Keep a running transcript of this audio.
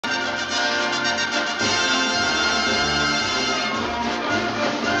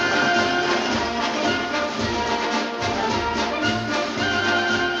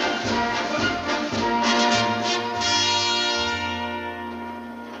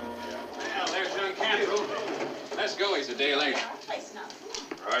let's go. He's a day late.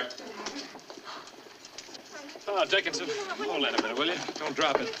 All right. Oh, Dickinson, hold on a minute, will you? Don't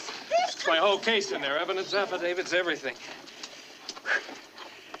drop it. It's my whole case in there. Evidence, affidavits, everything.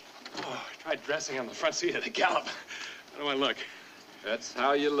 Oh, I tried dressing on the front seat of the Gallop. How do I look? That's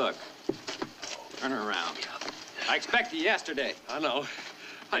how you look. Turn her around. I expected you yesterday. I know.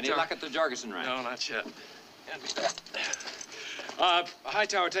 Any luck at the Jorgensen ranch? No, not yet.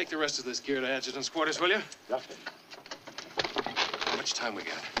 Hightower, take the rest of this gear to adjutant's quarters, will you? Yes, sir. How much time we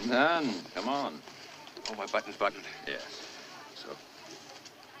got? None. Come on. Oh, my button's buttoned. Yes. So,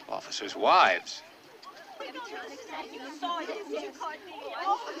 officers' wives.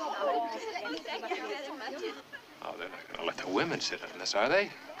 Oh, they're not gonna let the women sit on this, are they?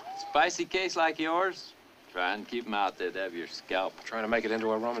 Spicy case like yours? Try and keep them out. They'd have your scalp. Trying to make it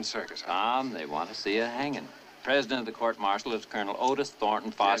into a Roman circus, huh? Tom, they want to see you hanging. President of the court-martial is Colonel Otis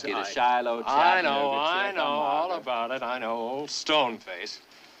Thornton Foskey to Shiloh, I know all about it. I know, old Stoneface.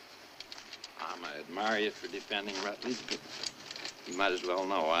 Tom, I admire you for defending Rutledge, but you might as well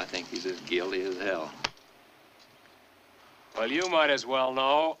know I think he's as guilty as hell. Well, you might as well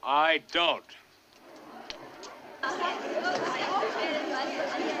know I don't.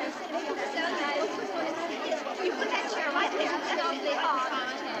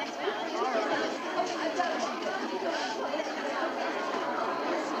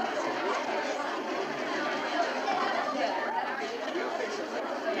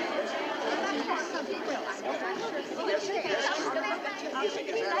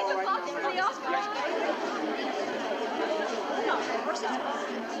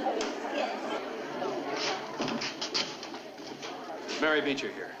 Mary Beecher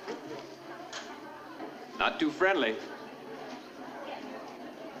here. Not too friendly.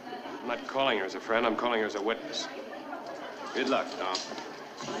 I'm not calling her as a friend. I'm calling her as a witness. Good luck, Tom.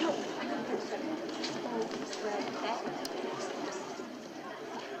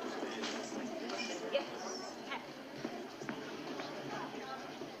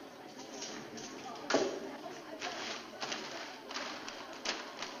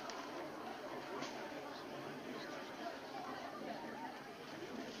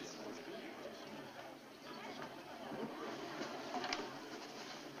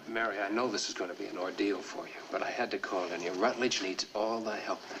 Mary, I know this is going to be an ordeal for you, but I had to call on you. Rutledge needs all the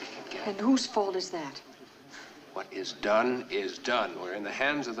help that he can get. And whose fault is that? What is done is done. We're in the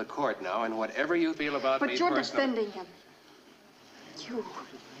hands of the court now, and whatever you feel about me But you're personally... defending him.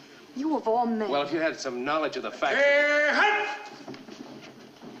 You of all men. Well, if you had some knowledge of the facts... Hey, halt!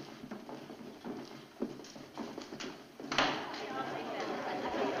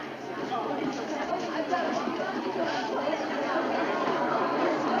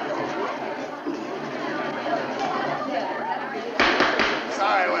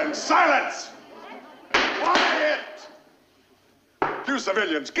 Silence! Quiet! You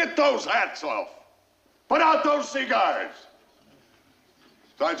civilians, get those hats off. Put out those cigars.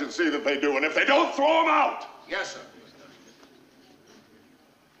 Sergeant, see that they do, and if they don't, throw them out. Yes, sir.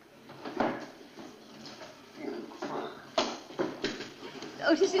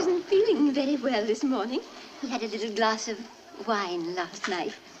 Otis isn't feeling very well this morning. He had a little glass of wine last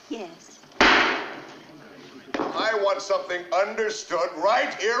night. Yes. I want something understood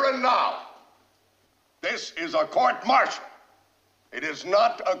right here and now. This is a court-martial. It is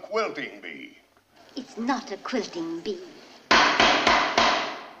not a quilting bee. It's not a quilting bee.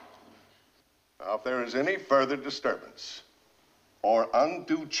 Now, if there is any further disturbance or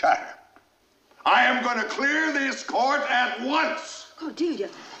undue chatter, I am going to clear this court at once. Cordelia,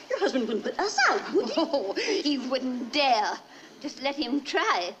 your husband wouldn't put us out, would he? Oh, he wouldn't dare. Just let him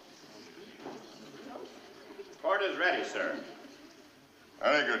try. Court is ready, sir.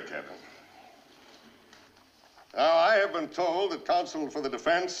 Very good, Captain. Now, I have been told that counsel for the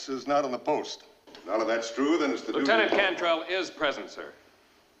defense is not on the post. Now, if that's true, then it's the Lieutenant duty... Cantrell is present, sir.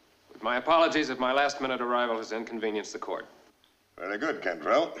 With my apologies if my last-minute arrival has inconvenienced the court. Very good,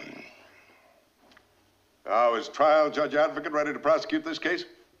 Cantrell. Now, is trial judge advocate ready to prosecute this case?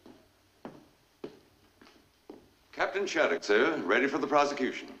 Captain Shattuck, sir, ready for the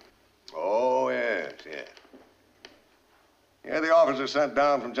prosecution. Oh, yes, yes. Yeah, the officer sent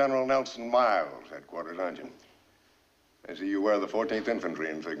down from General Nelson Miles, headquarters, aren't you? I see you wear the 14th Infantry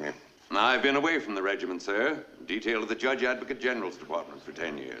insignia. I've been away from the regiment, sir. Detail of the Judge Advocate General's Department for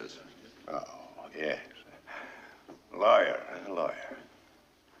 10 years. Oh, yes. Lawyer.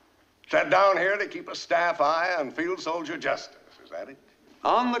 Sent down here to keep a staff eye on field soldier justice, is that it?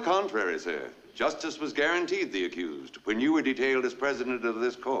 On the contrary, sir. Justice was guaranteed the accused when you were detailed as president of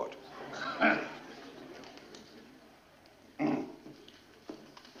this court.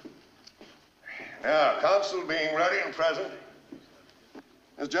 Yeah, counsel being ready and present.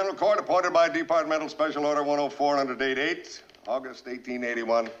 This General Court appointed by Departmental Special Order 104 under date 8, August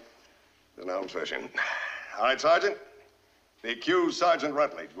 1881. The noun session. All right, Sergeant. The accused, Sergeant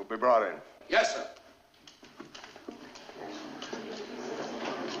Rutledge, will be brought in. Yes, sir.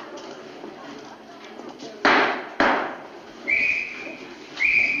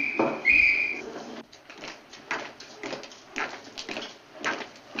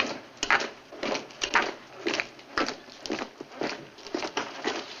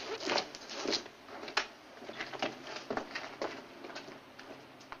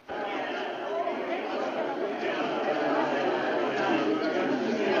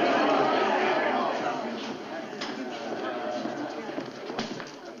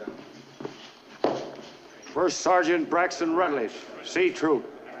 First Sergeant Braxton Rutledge, C Troop,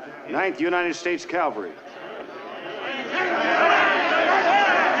 9th United States Cavalry.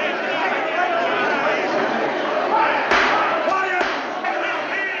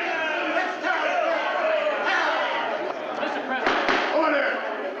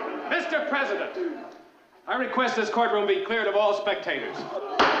 Mr. President, I request this courtroom be cleared of all spectators.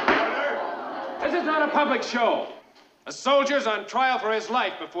 This is not a public show. A soldier's on trial for his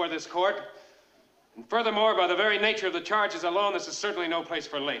life before this court. And furthermore, by the very nature of the charges alone, this is certainly no place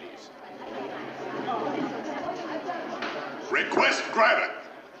for ladies. Request granted.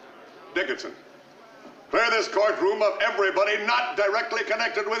 Dickinson, clear this courtroom of everybody not directly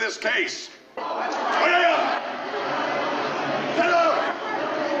connected with this case. Clear! Get up!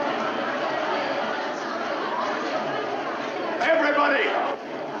 Everybody!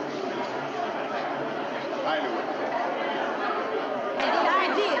 I knew it.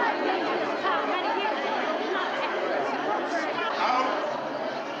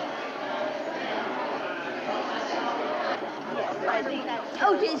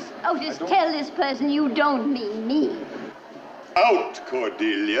 Otis, tell this person you don't mean me. Out,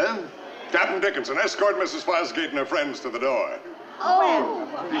 Cordelia. Captain Dickinson, escort Mrs. Fosgate and her friends to the door. Oh,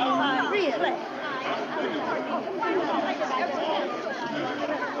 really?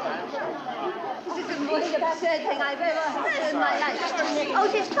 This is the most absurd thing I've ever heard in my life.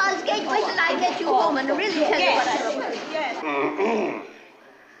 Otis Fosgate, wait till I get you home and really tell you what I think. Yes.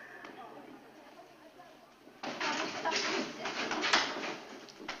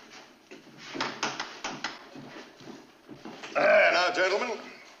 Now, gentlemen,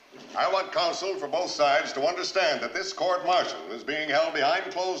 I want counsel for both sides to understand that this court-martial is being held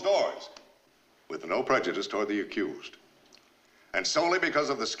behind closed doors with no prejudice toward the accused, and solely because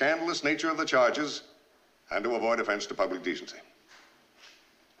of the scandalous nature of the charges and to avoid offense to public decency.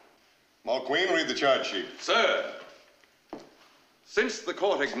 Mulqueen, read the charge sheet. Sir, since the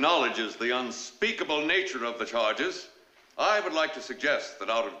court acknowledges the unspeakable nature of the charges, I would like to suggest that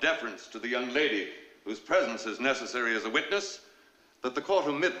out of deference to the young lady whose presence is necessary as a witness, that the court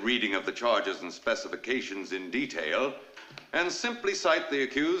omit reading of the charges and specifications in detail and simply cite the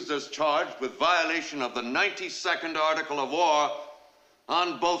accused as charged with violation of the 92nd Article of War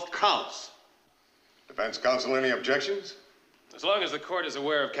on both counts. Defense counsel, any objections? As long as the court is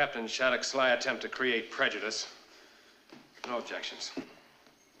aware of Captain Shattuck's sly attempt to create prejudice, no objections.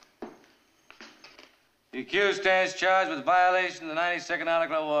 The accused stands charged with violation of the 92nd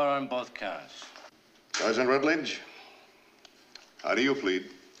Article of War on both counts. Sergeant Rutledge, how do you plead?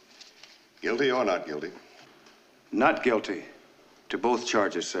 Guilty or not guilty? Not guilty to both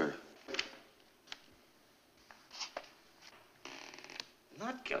charges, sir.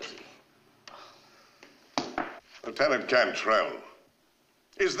 Not guilty. Lieutenant Cantrell,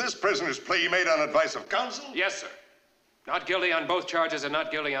 is this prisoner's plea made on advice of counsel? Yes, sir. Not guilty on both charges and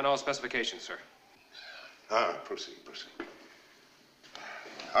not guilty on all specifications, sir. Proceed.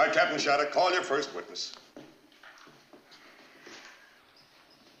 All right, Captain Shattuck, call your first witness.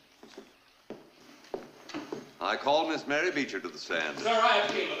 I call Miss Mary Beecher to the stand. Sir, I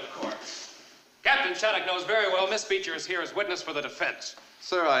appeal to the court. Captain Shattuck knows very well Miss Beecher is here as witness for the defense.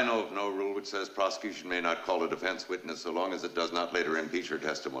 Sir, I know of no rule which says prosecution may not call a defense witness so long as it does not later impeach her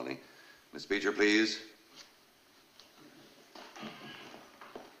testimony. Miss Beecher, please.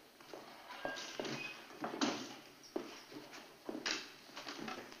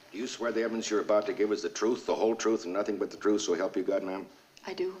 Do you swear the evidence you're about to give is the truth, the whole truth, and nothing but the truth, so help you God, ma'am?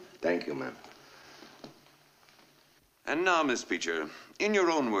 I do. Thank you, ma'am. And now, Miss Beecher, in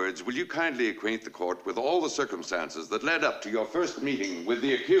your own words, will you kindly acquaint the court with all the circumstances that led up to your first meeting with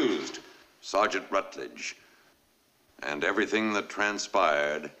the accused, Sergeant Rutledge, and everything that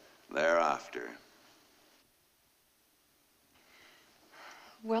transpired thereafter?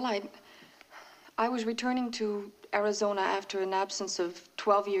 Well, I was returning to Arizona after an absence of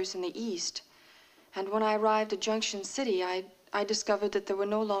 12 years in the East. And when I arrived at Junction City, I discovered that there were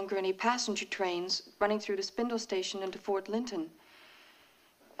no longer any passenger trains running through the Spindle Station into Fort Linton.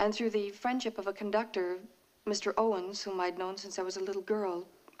 And through the friendship of a conductor, Mr. Owens, whom I'd known since I was a little girl,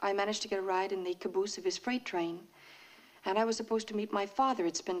 I managed to get a ride in the caboose of his freight train. And I was supposed to meet my father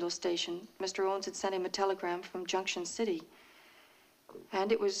at Spindle Station. Mr. Owens had sent him a telegram from Junction City.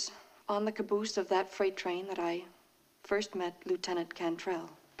 And it was on the caboose of that freight train that I first met Lieutenant Cantrell.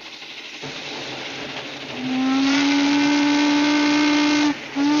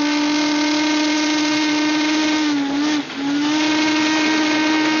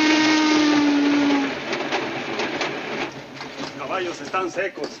 Los caballos están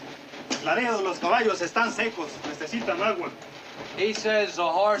secos. Laredo, los caballos están secos. Necesitan agua. He says the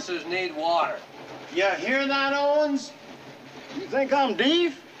horses need water. You hear that, Owens? You think I'm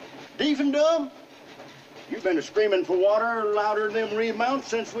deaf? Deaf and dumb? You've been screaming for water louder than them remounts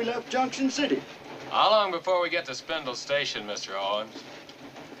since we left Junction City. How long before we get to Spindle Station, Mr. Owens?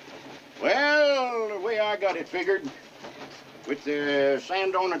 Well, the way I got it figured, with the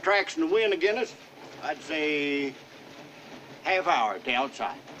sand on the tracks and the wind against us, I'd say half hour to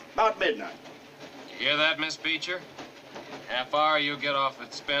outside. About midnight. You hear that, Miss Beecher? Half hour, you get off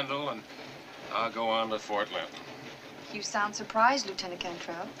at Spindle, and I'll go on to Fort Linton. You sound surprised, Lieutenant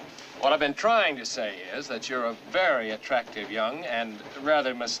Cantrell. What I've been trying to say is that you're a very attractive young and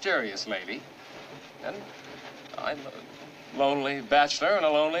rather mysterious lady. And I'm a lonely bachelor in a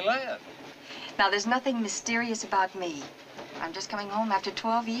lonely land. Now, there's nothing mysterious about me. I'm just coming home after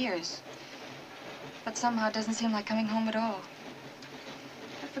 12 years. But somehow it doesn't seem like coming home at all.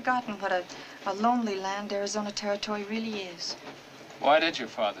 I've forgotten what a lonely land Arizona Territory really is. Why did your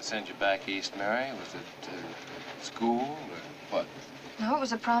father send you back east, Mary? Was it school or what? No, it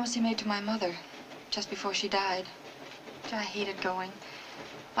was a promise he made to my mother just before she died. I hated going.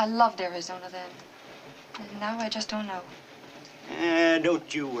 I loved Arizona then. And now I just don't know.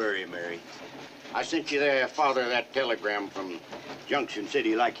 Don't you worry, Mary. I sent you their father that telegram from Junction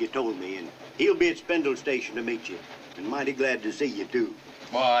City like you told me, and he'll be at Spindle Station to meet you. And mighty glad to see you, too.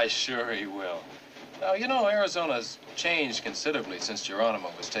 Why, sure he will. Now, you know, Arizona's changed considerably since Geronimo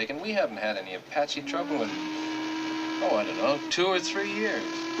was taken. We haven't had any Apache trouble in, I don't know, 2 or 3 years.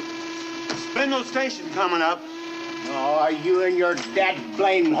 Spindle Station coming up. Oh, you and your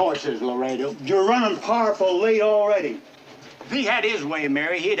dad-blamed horses, Laredo. You're running powerful late already. If he had his way,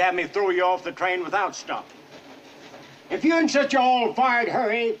 Mary, he'd have me throw you off the train without stopping. If you're in such a all-fired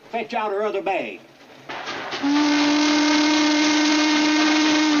hurry, fetch out her other bag.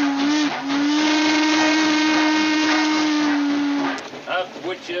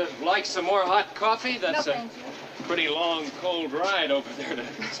 Would you like some more hot coffee? That's No, thank you. a pretty long, cold ride over there to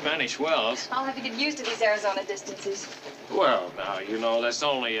Spanish Wells. I'll have to get used to these Arizona distances. Well, now, you know, that's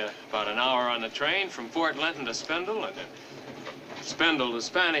only about an hour on the train from Fort Linton to Spindle, and then from Spindle to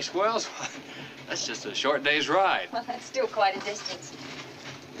Spanish Wells. That's just a short day's ride. Well, that's still quite a distance.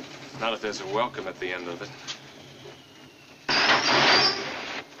 Not if there's a welcome at the end of it.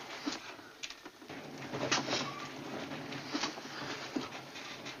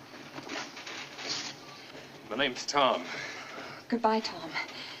 My name's Tom. Goodbye, Tom.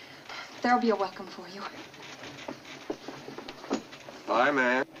 There'll be a welcome for you. Bye,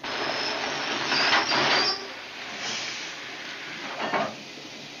 man.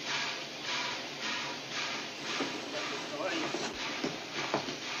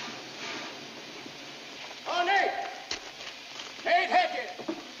 Oh, Nate! Nate Hedges!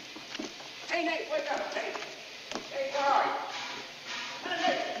 Hey, Nate, wake up, Nate! Nate, where are you? Hey,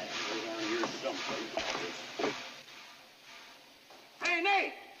 Nate! Way down here someplace. Hey,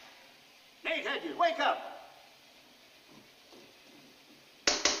 Nate! Nate Hedges, wake up!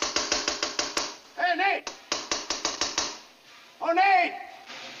 Hey, Nate! Oh, Nate!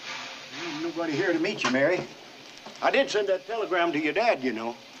 There's nobody here to meet you, Mary. I did send that telegram to your dad, you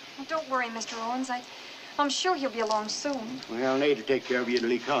know. Well, don't worry, Mr. Owens. I'm sure he'll be along soon. Well, Nate will take care of you till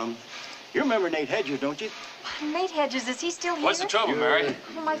he comes. You remember Nate Hedges, don't you? Nate Hedges, is he still here? What's the trouble, Mary?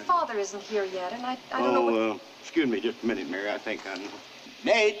 Well, my father isn't here yet, and I don't know what... Excuse me just a minute, Mary. I think I know.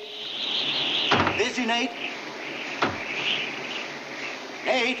 Nate? Busy, Nate?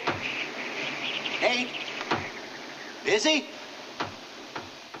 Nate? Nate? Busy?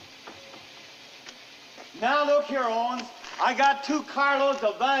 Now look here, Owens. I got 2 carloads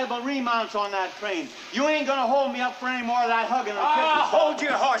of valuable remounts on that train. You ain't gonna hold me up for any more of that hugging and kissing. Hold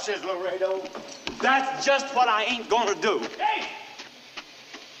your horses, Laredo. That's just what I ain't gonna do. Hey!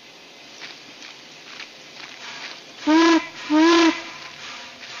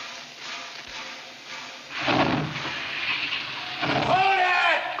 Hold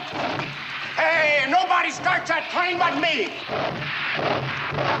it! Hey, Nobody starts that train but me.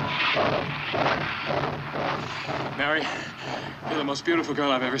 Mary, you're the most beautiful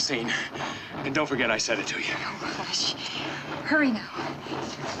girl I've ever seen. And don't forget I said it to you. Oh, gosh. Hurry now.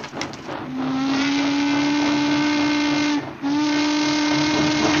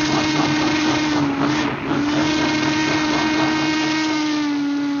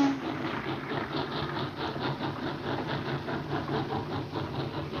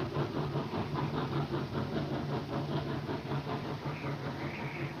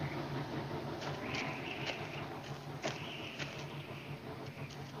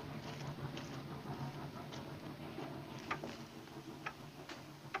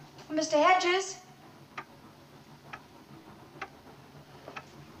 Mr. Hedges?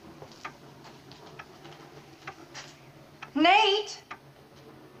 Nate?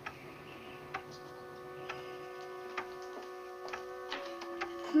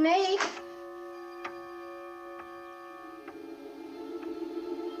 Nate?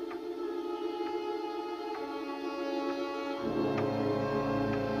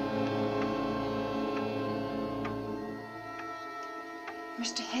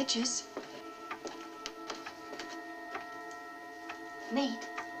 Mr. Hedges? Nate?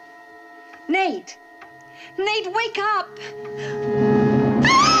 Nate! Nate, wake up!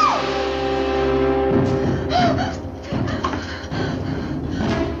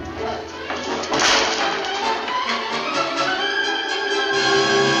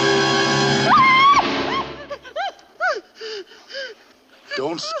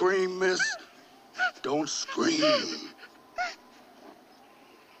 Don't scream, miss. Don't scream.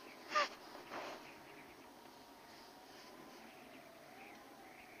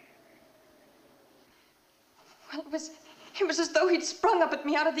 Well, it was as though he'd sprung up at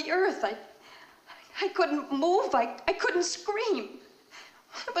me out of the earth. I couldn't move. I couldn't scream.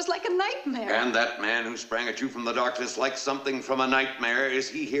 It was like a nightmare. And that man who sprang at you from the darkness like something from a nightmare, is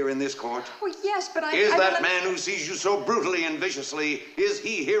he here in this court? Oh, yes, but I... Is that man who sees you so brutally and viciously, is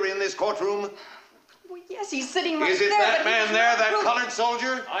he here in this courtroom? Well, yes, he's sitting right there. Is it that man there, that colored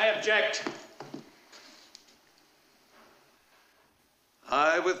soldier? I object.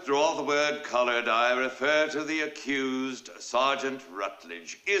 I withdraw the word colored. I refer to the accused, Sergeant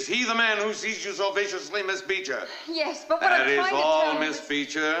Rutledge. Is he the man who sees you so viciously, Miss Beecher? Yes, but what I'm trying to tell you... That is all, Miss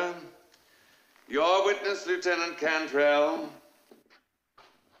Beecher. Your witness, Lieutenant Cantrell.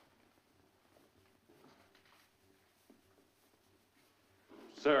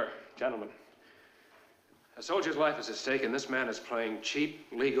 Sir, gentlemen. A soldier's life is at stake, and this man is playing cheap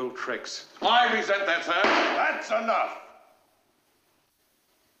legal tricks. I resent that, sir. That's enough.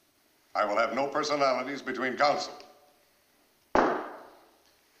 I will have no personalities between counsel.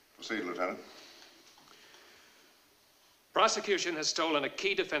 Proceed, Lieutenant. Prosecution has stolen a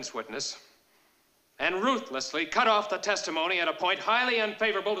key defense witness and ruthlessly cut off the testimony at a point highly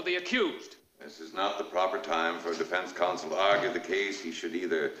unfavorable to the accused. This is not the proper time for a defense counsel to argue the case. He should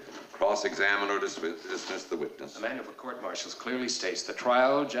either cross-examine or dismiss the witness. The manual for court-martials clearly states the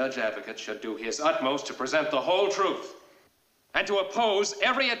trial judge advocate should do his utmost to present the whole truth and to oppose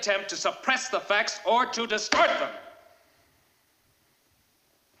every attempt to suppress the facts or to distort them.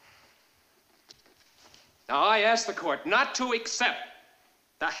 Now, I ask the court not to accept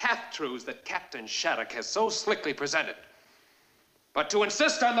the half-truths that Captain Shattuck has so slickly presented, but to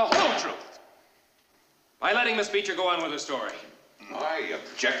insist on the whole truth by letting Miss Beecher go on with her story. I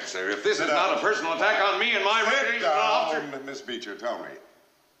object, sir. If this is not a personal attack on me and my Sit down, Miss Beecher. Tell me,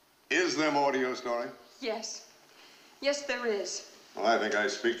 is there more to your story? Yes. Yes, there is. Well, I think I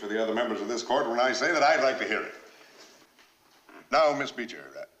speak for the other members of this court when I say that I'd like to hear it. Now, Miss Beecher,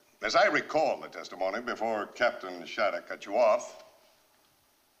 as I recall the testimony before Captain Shattuck cut you off,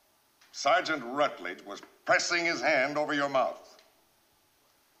 Sergeant Rutledge was pressing his hand over your mouth.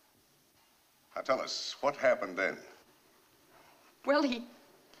 Now, tell us, what happened then? Well, he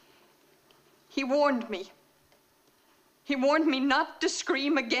warned me. He warned me not to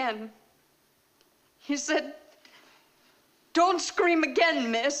scream again. He said, "Don't scream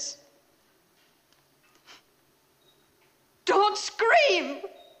again, miss. Don't scream!"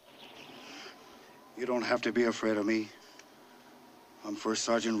 You don't have to be afraid of me. I'm First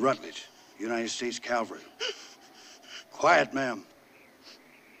Sergeant Rutledge, United States Cavalry. Quiet, ma'am.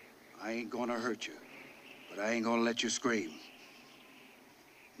 I ain't gonna hurt you, but I ain't gonna let you scream.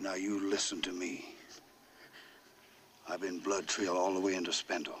 Now you listen to me. I've been blood trailed all the way into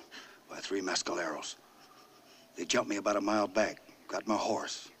Spindle by 3 mescaleros. They jumped me about a mile back, got my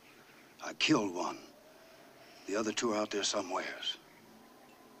horse. I killed one. The other 2 are out there somewheres.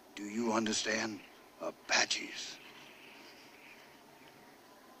 Do you understand? Apaches.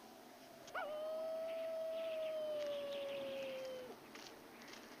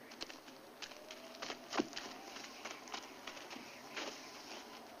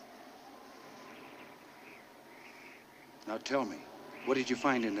 Now tell me, what did you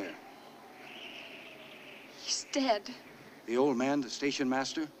find in there? He's dead. The old man, the station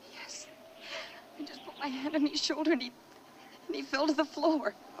master? Yes. I just put my hand on his shoulder and he fell to the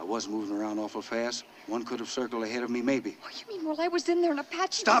floor. I was moving around awful fast. One could have circled ahead of me, maybe. Oh, you mean while I was in there and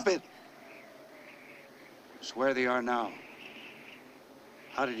Apache... Stop it! It's where they are now.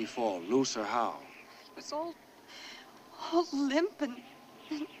 How did he fall? Loose or how? He was all limp and...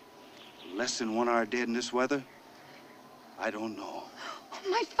 Less than 1 hour dead in this weather? I don't know. Oh,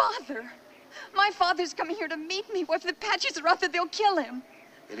 my father! My father's coming here to meet me. If the Apaches are out there, they'll kill him.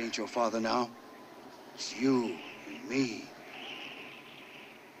 It ain't your father now. It's you and me.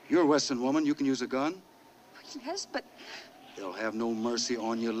 You're a Western woman. You can use a gun. Yes, but... They'll have no mercy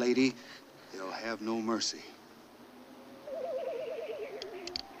on you, lady. They'll have no mercy.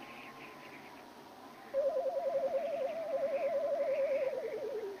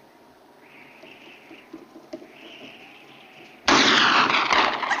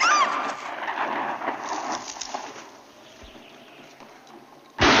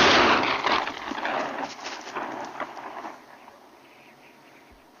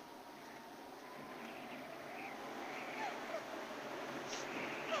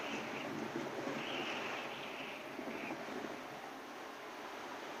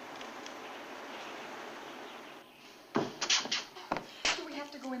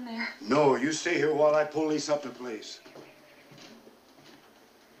 Go in there. No, you stay here while I police up the place.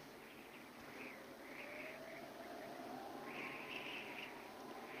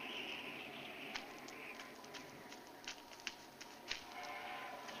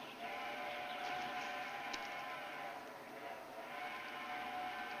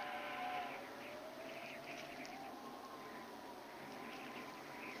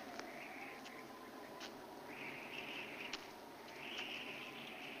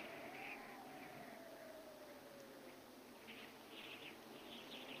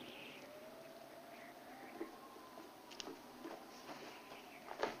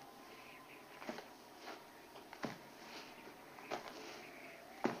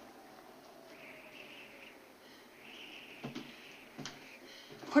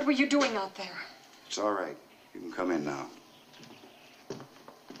 What were you doing out there? It's all right. You can come in now.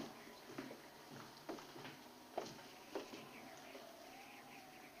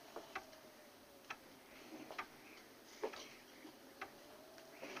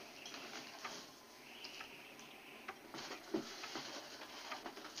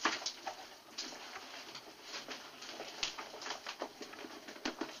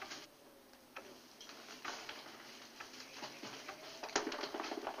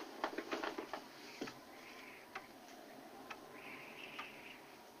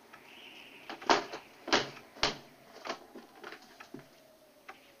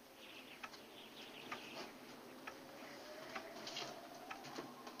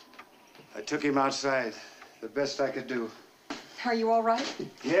 I took him outside. The best I could do. Are you all right?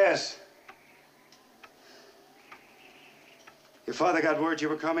 Yes. Your father got word you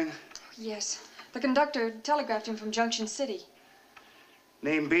were coming? Yes. The conductor telegraphed him from Junction City.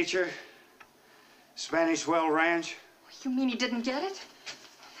 Name Beecher? Spanish Well Ranch? You mean he didn't get it?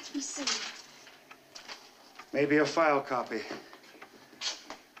 Let me see. Maybe a file copy.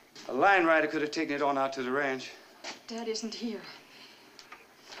 A line rider could have taken it on out to the ranch. Dad isn't here.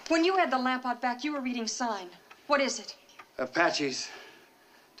 When you had the lamp out back, you were reading sign. What is it? Apaches.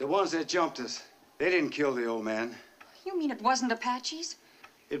 The ones that jumped us. They didn't kill the old man. You mean it wasn't Apaches?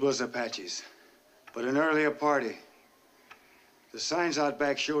 It was Apaches, but an earlier party. The signs out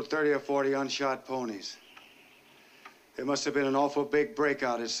back showed 30 or 40 unshot ponies. There must have been an awful big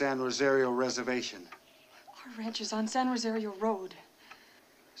breakout at San Rosario Reservation. Our ranch is on San Rosario Road.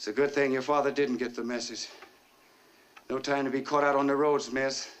 It's a good thing your father didn't get the message. No time to be caught out on the roads,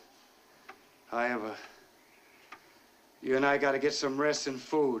 miss. However, you and I got to get some rest and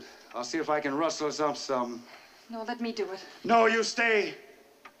food. I'll see if I can rustle us up some. No, let me do it. No, you stay.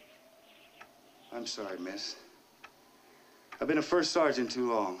 I'm sorry, miss. I've been a first sergeant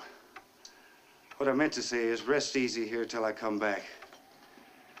too long. What I meant to say is rest easy here till I come back.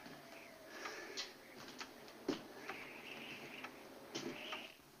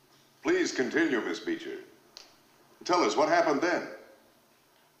 Please continue, Miss Beecher. Tell us what happened then.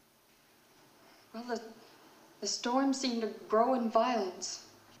 Well, the storm seemed to grow in violence.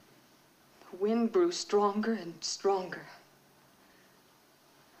 The wind grew stronger and stronger.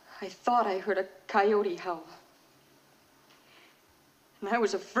 I thought I heard a coyote howl. And I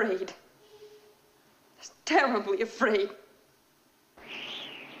was afraid. I was terribly afraid.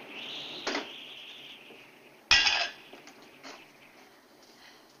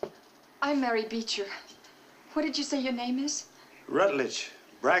 I'm Mary Beecher. What did you say your name is? Rutledge.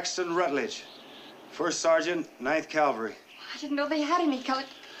 Braxton Rutledge. First Sergeant, 9th Cavalry. I didn't know they had any color.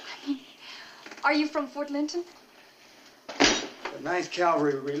 I mean, are you from Fort Linton? The 9th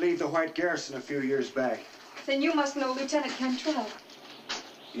Cavalry relieved the white garrison a few years back. Then you must know Lieutenant Cantrell.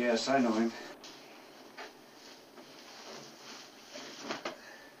 Yes, I know him.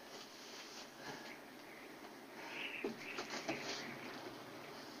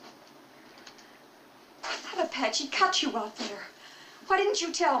 That Apache cut you out there. Why didn't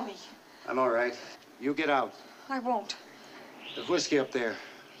you tell me? I'm all right. You get out. I won't. There's whiskey up there.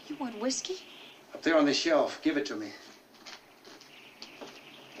 You want whiskey? Up there on the shelf. Give it to me.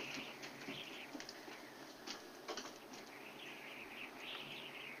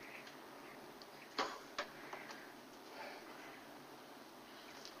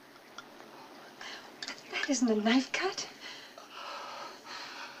 That isn't a knife cut.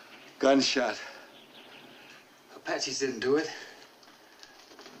 Gunshot. Apaches didn't do it.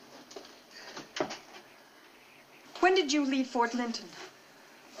 When did you leave Fort Linton?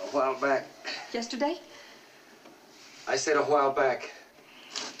 A while back. Yesterday? I said a while back.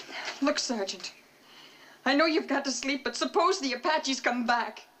 Look, Sergeant. I know you've got to sleep, but suppose the Apaches come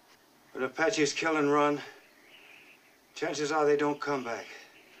back. But Apaches kill and run. Chances are they don't come back.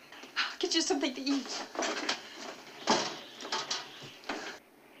 I'll get you something to eat.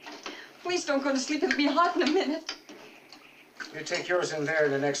 Please don't go to sleep. It'll be hot in a minute. You take yours in there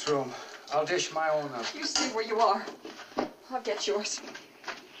in the next room. I'll dish my own up. You stay where you are. I'll get yours.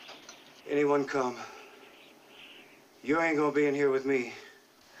 Anyone come. You ain't gonna be in here with me.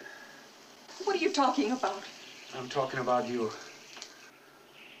 What are you talking about? I'm talking about you.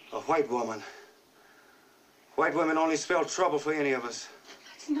 A white woman. White women only spell trouble for any of us.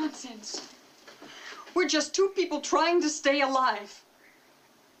 That's nonsense. We're just two people trying to stay alive.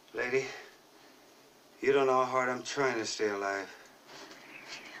 Lady, you don't know how hard I'm trying to stay alive.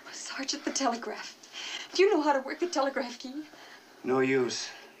 Sergeant, the telegraph. Do you know how to work the telegraph key? No use.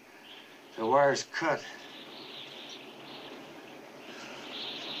 The wire's cut.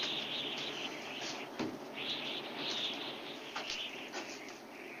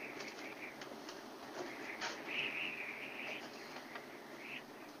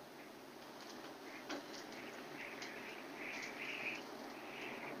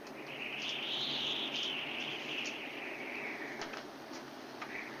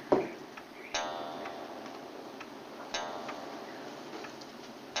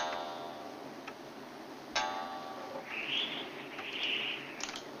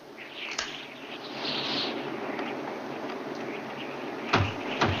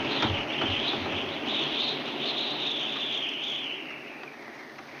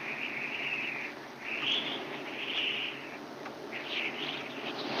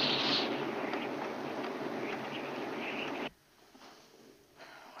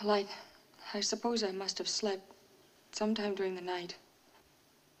 Well, I suppose I must have slept sometime during the night.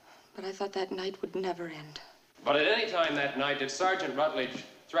 But I thought that night would never end. But at any time that night, did Sergeant Rutledge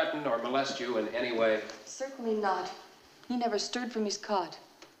threaten or molest you in any way? Certainly not. He never stirred from his cot.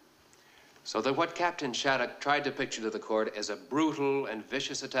 So that what Captain Shattuck tried to picture to the court as a brutal and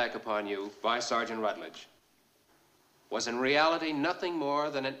vicious attack upon you by Sergeant Rutledge was in reality nothing more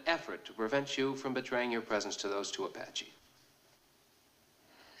than an effort to prevent you from betraying your presence to those two Apache.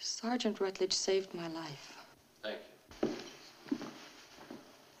 Sergeant Rutledge saved my life. Thank you.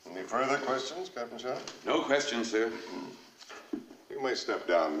 Any further questions, Captain Shattuck? No questions, sir. You may step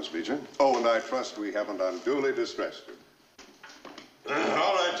down, Miss Beecher. Oh, and I trust we haven't unduly distressed you.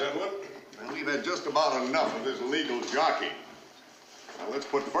 All right, gentlemen. And we've had just about enough of this legal jockeying. Now, let's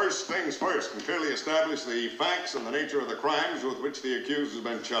put first things first and clearly establish the facts and the nature of the crimes with which the accused has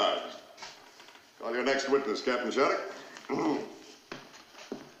been charged. Call your next witness, Captain Shattuck.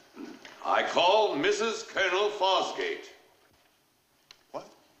 I call Mrs. Colonel Fosgate. What?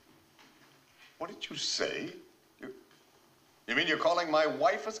 What did you say? You mean you're calling my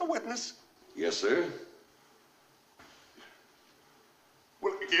wife as a witness? Yes, sir.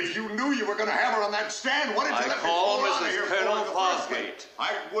 Well, if you knew you were going to have her on that stand, what did you let me call pull out of Mrs. here Colonel for in the first Fosgate. place?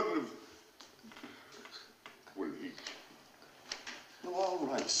 I wouldn't have... Well, all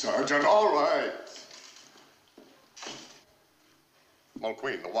right, Sergeant, all right.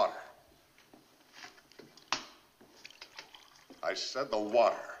 Mulqueen, the water. I said the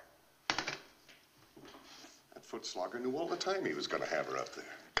water. That footslogger knew all the time he was going to have her up there.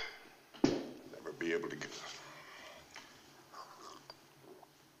 Never be able to get her.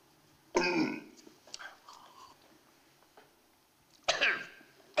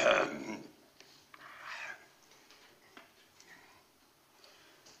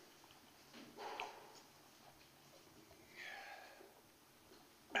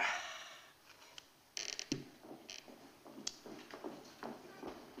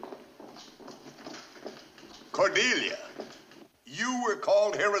 Cordelia, you were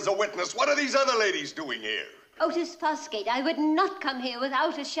called here as a witness. What are these other ladies doing here? Otis Fosgate, I would not come here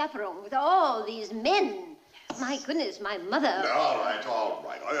without a chaperone, with all these men. My goodness, my mother. All right, all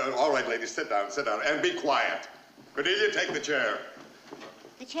right. All right, ladies, sit down, and be quiet. Cordelia, take the chair.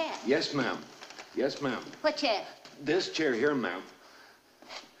 The chair? Yes, ma'am. Yes, ma'am. What chair? This chair here, ma'am.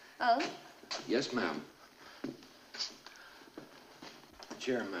 Oh? Yes, ma'am.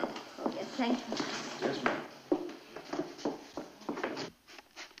 Chair, ma'am. Oh, yes, thank you. Yes, ma'am.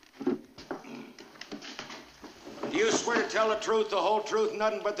 Do you swear to tell the truth, the whole truth,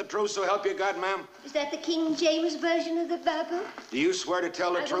 nothing but the truth, so help you God, ma'am? Is that the King James version of the Bible? Do you swear to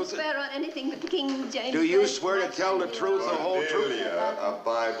tell the I truth? don't swear on anything but the King James. Do you version. swear to tell the truth, the whole truth? Cordelia, a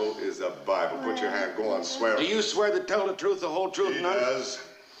Bible is a Bible. Put your hand, go on, swear. Do you swear to tell the truth, the whole truth, He none? does.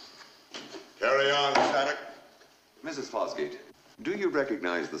 Carry on, Shattuck. Mrs. Fosgate, do you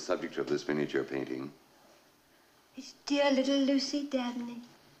recognize the subject of this miniature painting? It's dear little Lucy Dabney.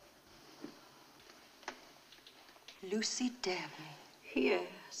 Lucy Dabney.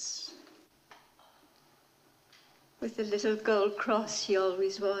 Yes. With the little gold cross she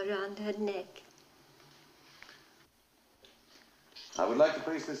always wore around her neck. I would like to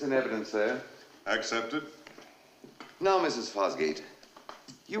place this in evidence, sir. Accepted. Now, Mrs. Fosgate,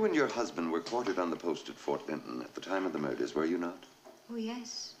 you and your husband were quartered on the post at Fort Linton at the time of the murders, were you not? Oh,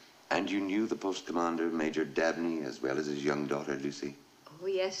 yes. And you knew the post commander, Major Dabney, as well as his young daughter, Lucy? Oh,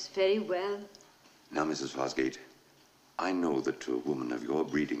 yes, very well. Now, Mrs. Fosgate, I know that to a woman of your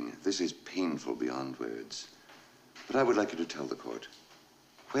breeding, this is painful beyond words. But I would like you to tell the court,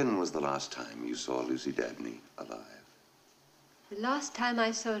 when was the last time you saw Lucy Dabney alive? The last time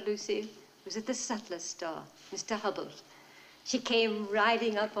I saw Lucy was at the sutler store, Mr. Hubble. She came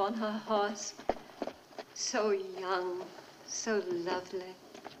riding up on her horse. So young, so lovely.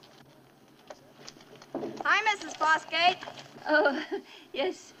 Hi, Mrs. Fosgate. Oh,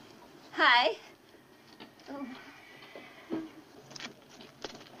 yes. Hi. Oh.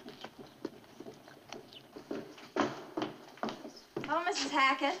 Oh, Mrs.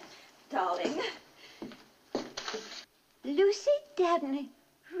 Hackett. Darling. Lucy Dabney,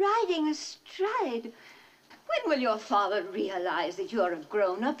 riding astride. When will your father realize that you're a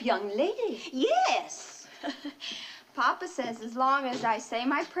grown-up young lady? Yes. Papa says as long as I say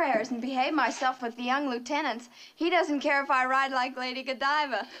my prayers and behave myself with the young lieutenants, he doesn't care if I ride like Lady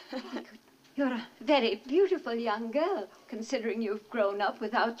Godiva. You're a very beautiful young girl, considering you've grown up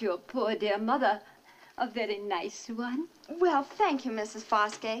without your poor dear mother. A very nice one. Well, thank you, Mrs.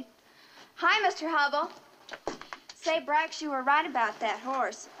 Fosgate. Hi, Mr. Hubble. Say, Brax, you were right about that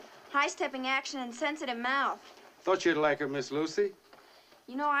horse. High-stepping action and sensitive mouth. Thought you'd like her, Miss Lucy.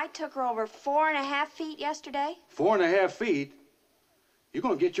 You know, I took her over 4.5 feet yesterday. 4.5 feet? You're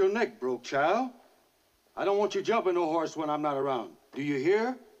gonna get your neck broke, child. I don't want you jumping no horse when I'm not around. Do you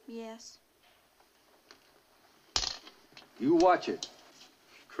hear? Yes. You watch it.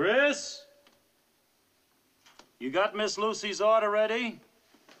 Chris? You got Miss Lucy's order ready?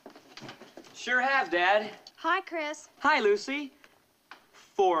 Sure have, Dad. Hi, Chris. Hi, Lucy.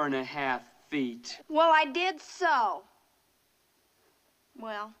 4.5 feet. Well, I did so.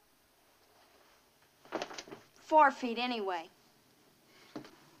 Well, 4 feet anyway.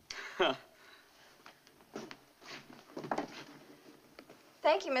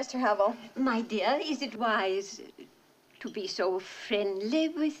 Thank you, Mr. Hubble. My dear, is it wise to be so friendly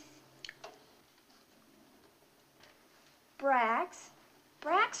with... Brax?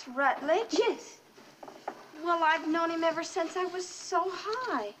 Brax Rutledge? Yes. Well, I've known him ever since I was so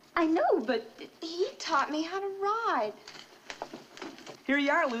high. I know, but... He taught me how to ride. Here you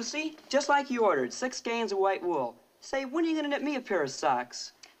are, Lucy. Just like you ordered. 6 skeins of white wool. Say, when are you going to knit me a pair of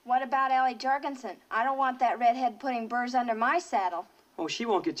socks? What about Ellie Jorgensen? I don't want that redhead putting burrs under my saddle. Oh, she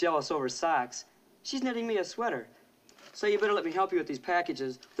won't get jealous over socks. She's knitting me a sweater. So you better let me help you with these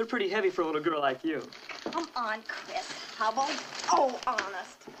packages. They're pretty heavy for a little girl like you. Come on, Chris Hubble. Oh,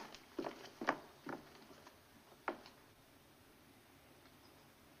 honest.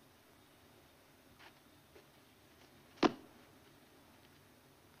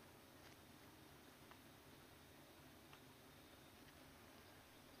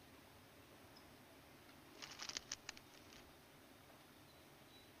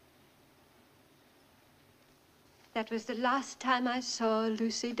 That was the last time I saw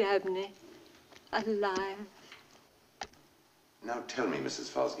Lucy Dabney alive. Now tell me, Mrs.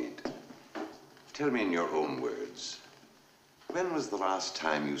 Fosgate. Tell me in your own words. When was the last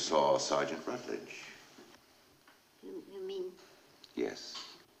time you saw Sergeant Rutledge? You mean? Yes.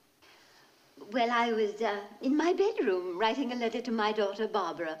 Well, I was in my bedroom writing a letter to my daughter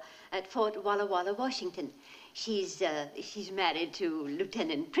Barbara at Fort Walla Walla, Washington. She's married to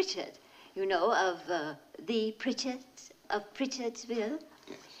Lieutenant Pritchard, you know, of the Pritchards of Pritchardsville.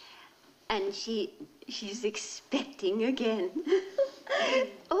 Yes. And she's expecting again.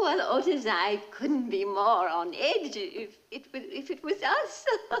 Oh, well, Otis and I couldn't be more on edge if it was us.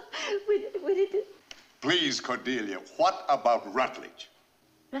 would it? Please, Cordelia, what about Rutledge?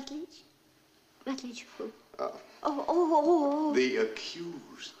 Rutledge? Rutledge who? The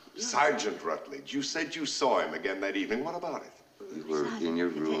accused. Sergeant Rutledge. You said you saw him again that evening. What about it? You were in your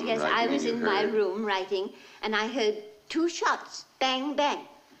room Yes, writing. I was in my room writing, and I heard 2 shots. Bang, bang.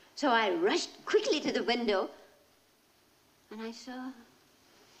 So I rushed quickly to the window, and I saw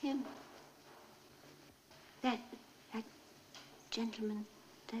him. That gentleman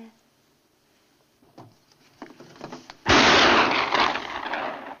there.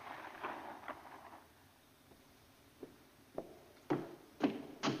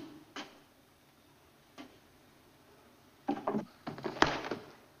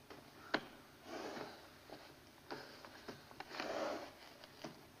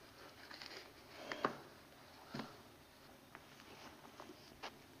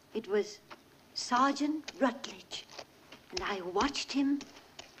 It was Sergeant Rutledge, and I watched him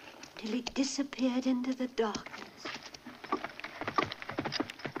till he disappeared into the darkness.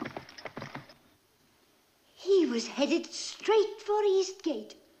 He was headed straight for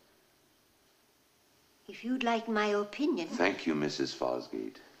Eastgate. If you'd like my opinion... Thank you, Mrs.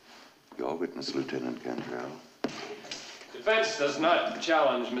 Fosgate. Your witness, Lieutenant Cantrell. Defense does not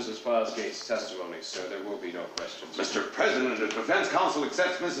challenge Mrs. Fosgate's testimony, sir. There will be no questions. Mr. President, if defense counsel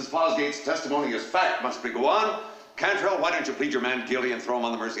accepts Mrs. Fosgate's testimony as fact, must we go on? Cantrell, why don't you plead your man guilty and throw him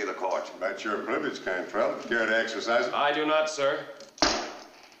on the mercy of the court? That's your privilege, Cantrell. Care to exercise it? I do not, sir.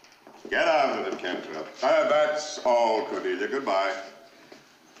 Get on with it, Cantrell. That's all, Cordelia. Goodbye.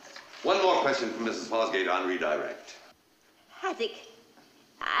 One more question from Mrs. Fosgate on redirect. Haddock.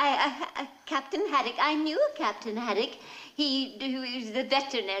 Captain Haddock. I knew Captain Haddock. He was the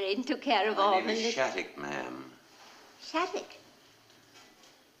veterinary and took care of all the... My name is Shattuck, ma'am. Shattuck?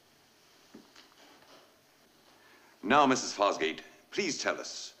 Now, Mrs. Fosgate, please tell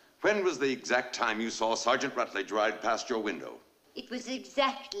us, when was the exact time you saw Sergeant Rutledge ride past your window? It was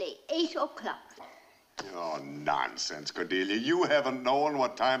exactly 8 o'clock. Oh, nonsense, Cordelia. You haven't known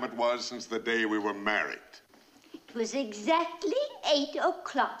what time it was since the day we were married. It was exactly 8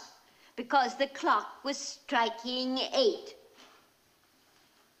 o'clock, because the clock was striking 8.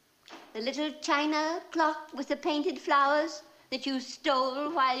 The little china clock with the painted flowers that you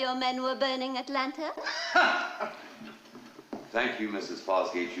stole while your men were burning Atlanta. Thank you, Mrs.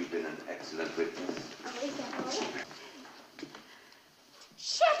 Fosgate. You've been an excellent witness.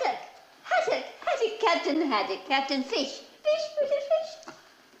 Shattuck! Haddock! Haddock! Captain Haddock! Captain Fish! Fish! Little fish!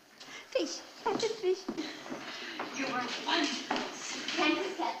 Fish! Captain Fish! You were wonderful. Thank you,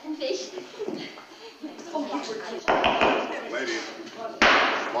 Captain Fish. Ladies,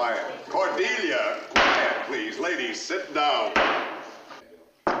 quiet. Cordelia, quiet, please. Ladies, sit down.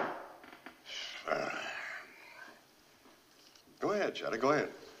 Go ahead, Shattuck, go ahead.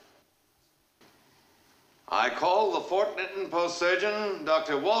 I call the Fort Linton Post Surgeon,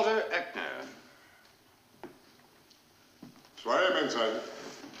 Dr. Walter Eckner. Swear him in, Sergeant.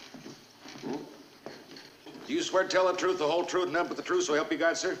 Do you swear to tell the truth, the whole truth, and nothing but the truth, so help you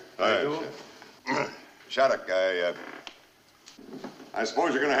God, sir? I do. Shattuck, I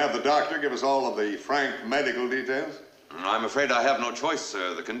suppose you're going to have the doctor give us all of the frank medical details? I'm afraid I have no choice,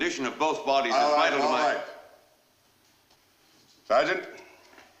 sir. The condition of both bodies is vital to my... All right. Sergeant,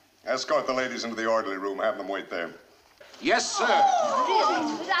 escort the ladies into the orderly room. Have them wait there. Yes, sir. Really?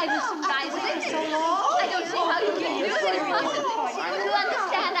 But I was surprised at it. I don't see how you can do it. You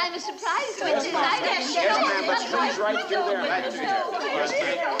understand, I'm a surprise witness. Yes, ma'am, but please right through there. Yes,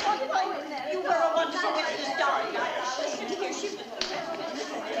 You were a wonderful witness, darling. Listen, here she...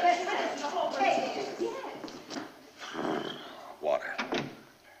 Water.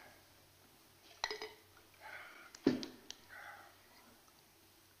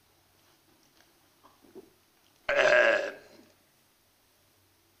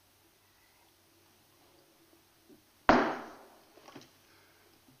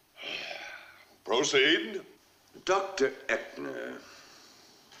 Proceed. Dr. Eckner,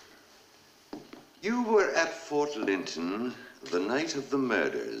 you were at Fort Linton the night of the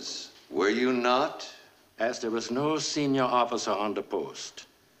murders, were you not? As there was no senior officer on the post,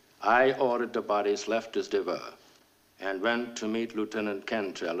 I ordered the bodies left as they were and went to meet Lieutenant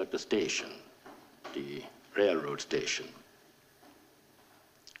Cantrell at the station, the railroad station.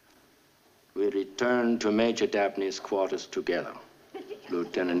 We returned to Major Dabney's quarters together,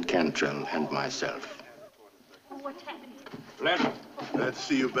 Lieutenant Cantrell and myself. What's happening? Glenn. Glad to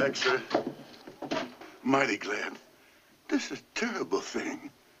see you back, sir. Mighty glad. This is a terrible thing.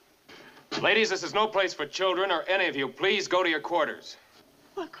 Ladies, this is no place for children or any of you. Please go to your quarters.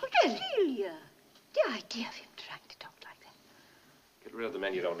 Well, Cordelia, the idea of him trying to talk like that. Get rid of the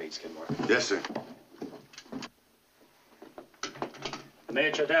men you don't need, Skidmore. Yes, sir.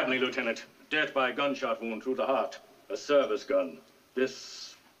 Major Dabney, Lieutenant. Death by gunshot wound through the heart. A service gun.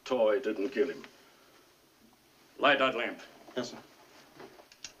 This toy didn't kill him. Light that lamp. Yes, sir.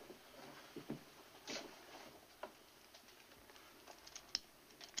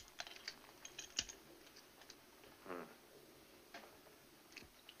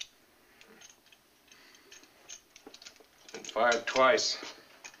 Been fired twice.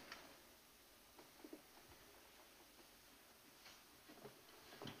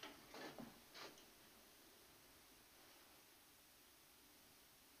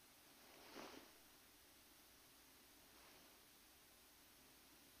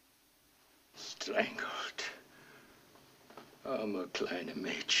 Strangled. Arme kleine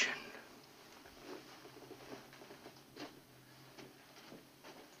Mädchen.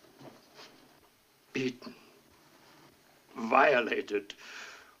 Beaten. Violated.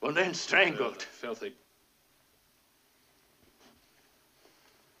 And then strangled. Filthy.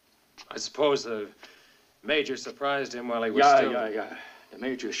 I suppose the Major surprised him while he was still... Yeah. The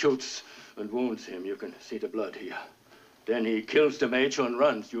Major shoots and wounds him. You can see the blood here. Then he kills the Major and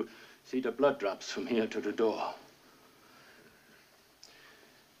runs. You see the blood drops from here to the door.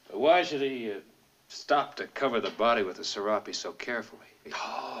 Why should he stop to cover the body with a serape so carefully?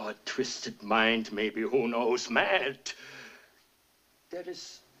 Oh, a twisted mind, maybe. Who knows? Mad. There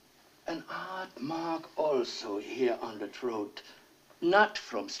is an odd mark also here on the throat. Not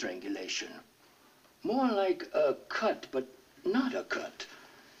from strangulation. More like a cut, but not a cut.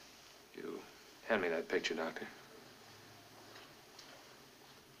 You hand me that picture, Doctor.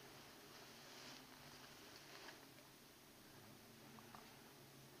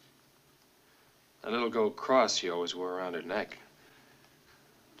 That little gold cross she always wore around her neck.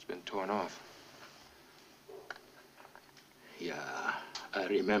 It's been torn off. Yeah, I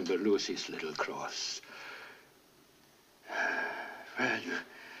remember Lucy's little cross. Well, you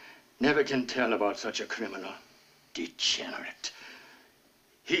never can tell about such a criminal. Degenerate.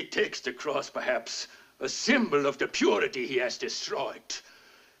 He takes the cross, perhaps, a symbol of the purity he has destroyed.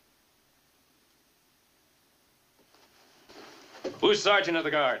 Who's Sergeant of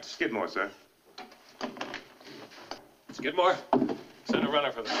the Guards? Skidmore, sir. Skidmore, send a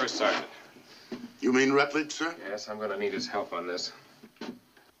runner for the first sergeant. You mean Rutledge, sir? Yes, I'm going to need his help on this.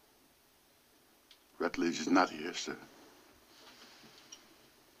 Rutledge is not here, sir.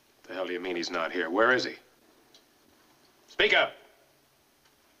 The hell do you mean he's not here? Where is he? Speak up.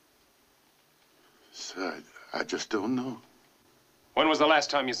 Sir, I just don't know. When was the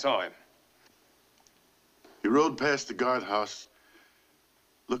last time you saw him? He rode past the guardhouse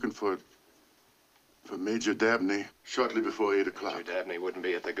looking for Major Dabney shortly before 8 o'clock. Major Dabney wouldn't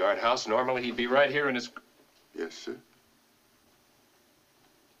be at the guardhouse. Normally, he'd be right here in his... Yes, sir.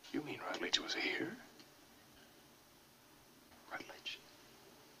 You mean Rutledge was here? Rutledge?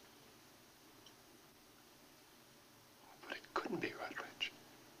 But it couldn't be Rutledge.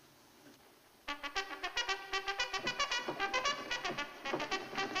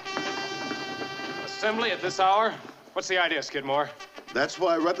 Assembly at this hour? What's the idea, Skidmore? That's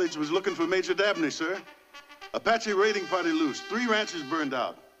why Rutledge was looking for Major Dabney, sir. Apache raiding party loose. 3 ranches burned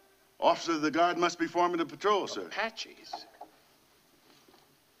out. Officer of the guard must be forming a patrol, sir. Apaches?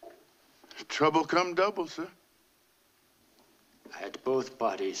 Trouble come double, sir. I had both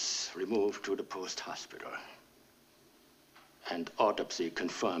bodies removed to the post hospital. And autopsy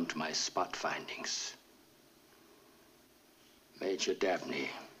confirmed my spot findings. Major Dabney,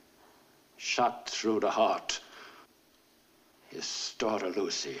 shot through the heart. His daughter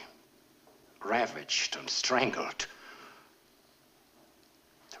Lucy, ravaged and strangled.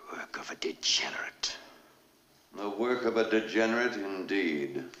 The work of a degenerate. The work of a degenerate,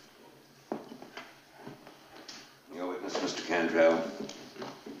 indeed. Your witness, Mr. Cantrell.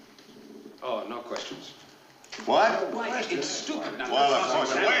 Oh, no questions. What? Why, it's stupid. Well, of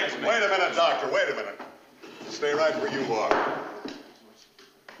course. Wait a minute, Doctor. Wait a minute. Stay right where you are.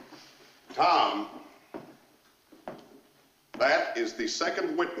 Tom, that is the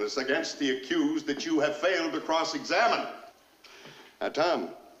second witness against the accused that you have failed to cross-examine. Now, Tom,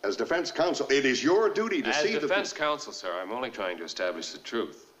 as defense counsel, it is your duty to see that... As defense counsel, sir, I'm only trying to establish the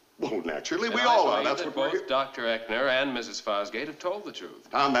truth. Well, naturally, And we I all are. believe That's that what we're... both Dr. Eckner and Mrs. Fosgate have told the truth.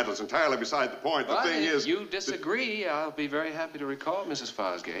 Tom, that is entirely beside the point. The But thing if is... you disagree, I'll be very happy to recall Mrs.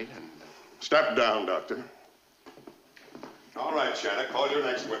 Fosgate and... Step down, Doctor. All right, Shannon, call your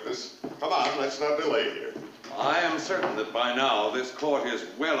next witness. Come on, let's not delay here. I am certain that by now this court is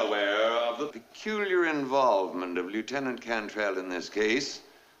well aware of the peculiar involvement of Lieutenant Cantrell in this case,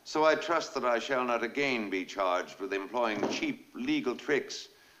 so I trust that I shall not again be charged with employing cheap legal tricks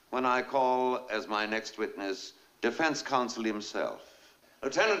when I call as my next witness defense counsel himself.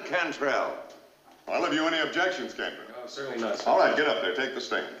 Lieutenant Cantrell. Well, have you any objections, Cantrell? No, certainly not, sir. All right, get up there. Take the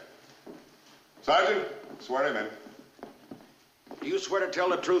stand. Sergeant, swear him in. Do you swear to tell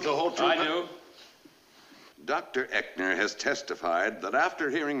the truth, the whole truth? I do. Dr. Eckner has testified that after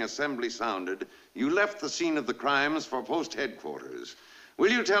hearing assembly sounded, you left the scene of the crimes for post headquarters.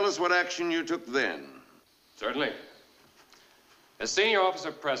 Will you tell us what action you took then? Certainly. As senior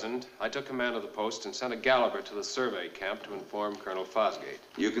officer present, I took command of the post and sent a Galloper to the survey camp to inform Colonel Fosgate.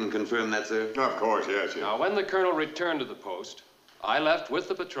 You can confirm that, sir? Of course, yes. Now, when the colonel returned to the post, I left with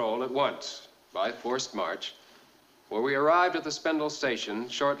the patrol at once, by forced march, where we arrived at the Spindle Station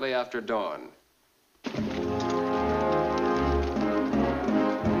shortly after dawn.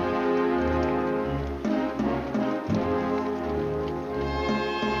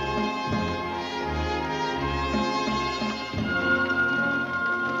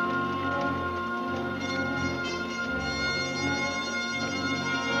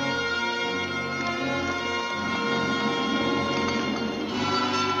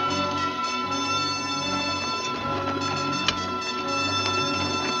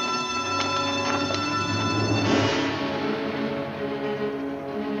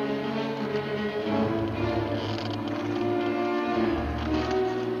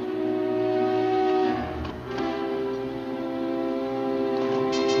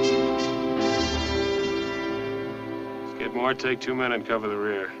 Take 2 men and cover the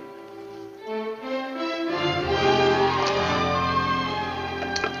rear.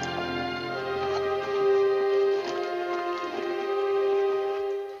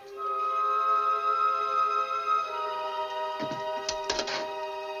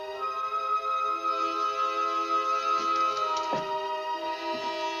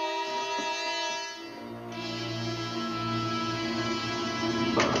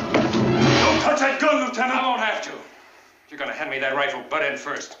 Don't touch that gun, Lieutenant! I won't have to. You're gonna hand me that rifle butt end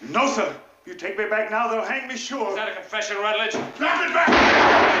first. No, sir. If you take me back now, they'll hang me sure. Is that a confession, Rutledge? Drop it back!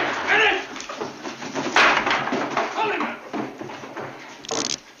 Get it! Hold him!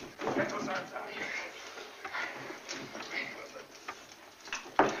 Get those arms out of here.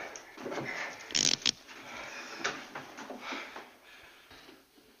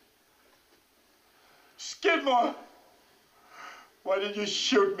 Skidmore! Why did you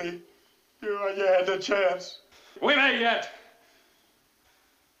shoot me? You had the chance. We may yet.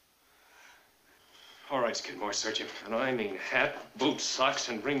 All right, Skidmore, search him. And I mean hat, boots, socks,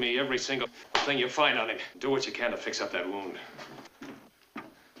 and bring me every single thing you find on him. Do what you can to fix up that wound.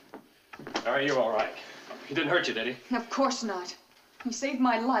 Are you all right? He didn't hurt you, did he? Of course not. He saved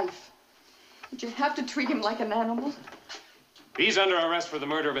my life. Did you have to treat him like an animal? He's under arrest for the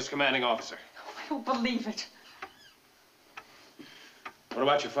murder of his commanding officer. I don't believe it. What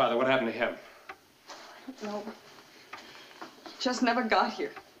about your father? What happened to him? No. Just never got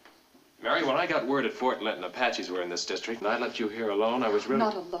here. Mary, when I got word at Fort Linton Apaches were in this district and I left you here alone, I was really...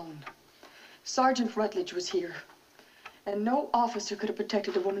 Not alone. Sergeant Rutledge was here. And no officer could have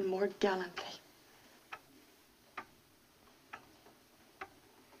protected a woman more gallantly.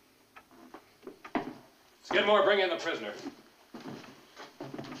 Skidmore, bring in the prisoner.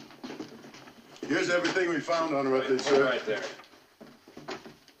 Here's everything we found on Rutledge, sir. Right there.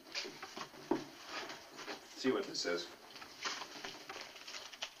 See what this is.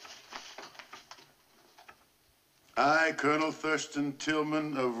 I, Colonel Thurston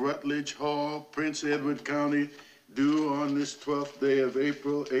Tillman of Rutledge Hall, Prince Edward County, do on this 12th day of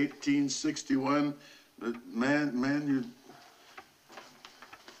April, 1861.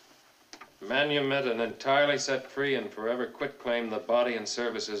 Manumit and entirely set free and forever quit claim the body and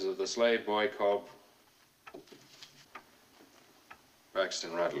services of the slave boy called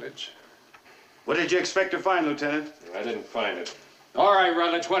Braxton Rutledge. What did you expect to find, Lieutenant? I didn't find it. All right,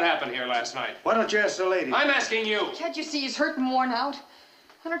 Rutledge, what happened here last night? Why don't you ask the lady? I'm asking you. Can't you see he's hurt and worn out?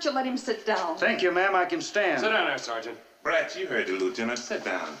 Why don't you let him sit down? Thank you, ma'am. I can stand. Sit down there, Sergeant. Brat, you heard the lieutenant. Sit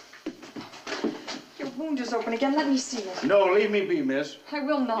down. Your wound is open again. Let me see it. No, leave me be, miss. I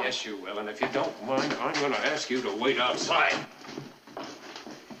will not. Yes, you will, and if you don't mind, I'm going to ask you to wait outside.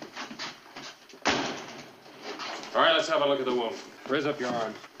 All right, let's have a look at the wound. Raise up your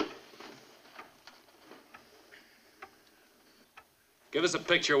arm. Give us a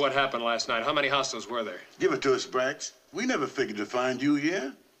picture of what happened last night. How many hostiles were there? Give it to us, Brax. We never figured to find you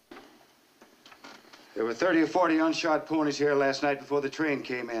here. There were 30 or 40 unshod ponies here last night before the train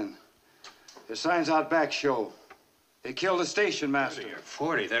came in. The signs out back show. They killed the station master. 30 or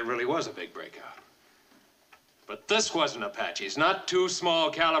 40, that really was a big breakout. But this wasn't Apaches, not 2 small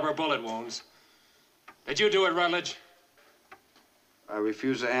caliber bullet wounds. Did you do it, Rutledge? I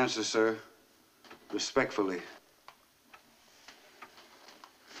refuse to answer, sir. Respectfully.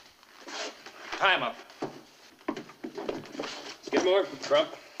 Tie him up. Skidmore, Trump.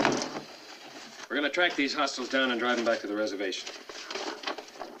 We're gonna track these hostiles down and drive them back to the reservation.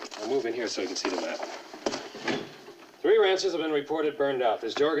 I'll move in here so you can see the map. 3 ranches have been reported burned out.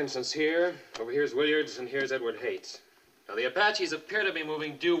 There's Jorgensen's here, over here's Williards, and here's Edward Hates. Now, the Apaches appear to be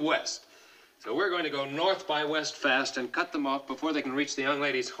moving due west. So we're going to go north by west fast and cut them off before they can reach the young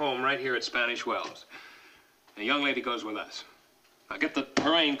lady's home right here at Spanish Wells. The young lady goes with us. Now, get the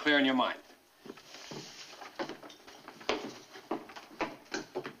terrain clear in your mind.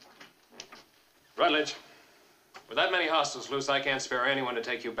 Rutledge, with that many hostiles loose, I can't spare anyone to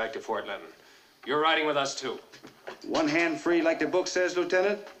take you back to Fort Linton. You're riding with us, too. One hand free like the book says,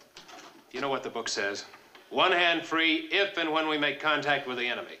 Lieutenant? You know what the book says. One hand free if and when we make contact with the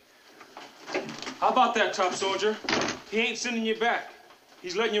enemy. How about that, top soldier? He ain't sending you back.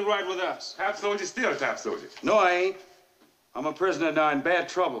 He's letting you ride with us. Top soldier, still top soldier. No, I ain't. I'm a prisoner now in bad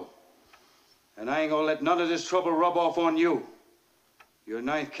trouble. And I ain't gonna let none of this trouble rub off on you. You're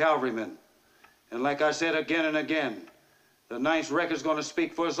 9th Cavalryman. And like I said again and again, the 9th record's gonna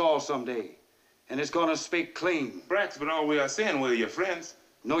speak for us all someday. And it's gonna speak clean. Brax, but all we are saying, we're your friends.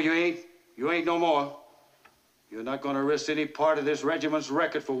 No, you ain't. You ain't no more. You're not gonna risk any part of this regiment's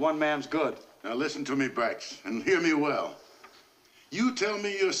record for one man's good. Now listen to me, Brax, and hear me well. You tell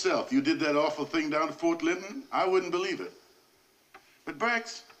me yourself you did that awful thing down at Fort Linton, I wouldn't believe it. But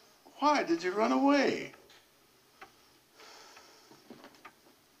Brax, why did you run away?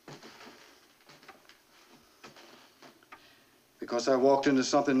 Because I walked into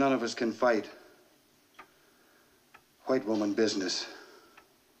something none of us can fight. White woman business.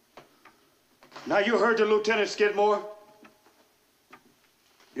 Now you heard the Lieutenant, Skidmore.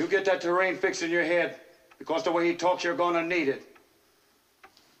 You get that terrain fixed in your head, because the way he talks, you're gonna need it.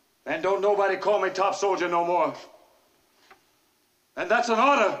 And don't nobody call me top soldier no more. And that's an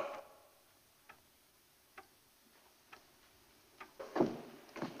order.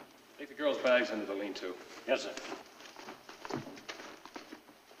 Take the girls' bags into the lean-to. Yes, sir.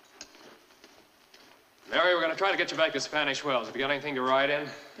 Mary, we're going to try to get you back to Spanish Wells. If you got anything to ride in,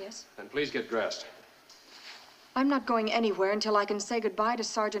 Yes? then please get dressed. I'm not going anywhere until I can say goodbye to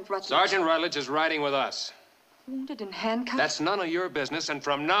Sergeant Rutledge. Sergeant Rutledge is riding with us. Wounded and handcuffed? That's none of your business, and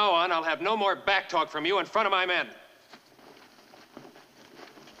from now on, I'll have no more back talk from you in front of my men.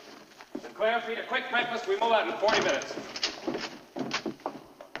 Sinclair, feed a quick breakfast. We move out in 40 minutes.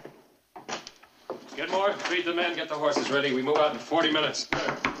 Skidmore, feed the men, get the horses ready. We move out in 40 minutes.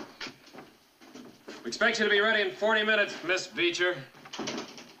 We expect you to be ready in 40 minutes, Miss Beecher.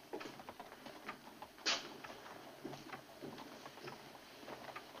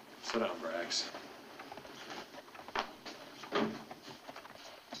 Sit down, Brax.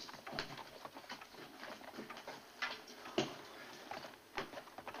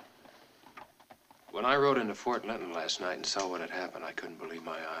 When I rode into Fort Linton last night and saw what had happened, I couldn't believe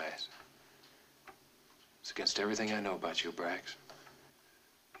my eyes. It's against everything I know about you, Brax.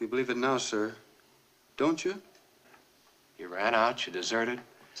 You believe it now, sir, don't you? You ran out, you deserted.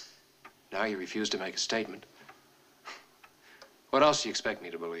 Now you refuse to make a statement. What else do you expect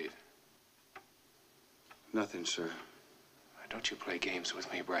me to believe? Nothing, sir. Don't you play games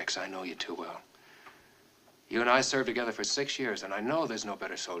with me, Brax. I know you too well. You and I served together for 6 years, and I know there's no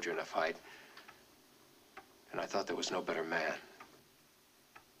better soldier in a fight. And I thought there was no better man.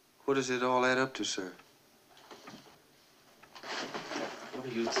 What does it all add up to, sir? What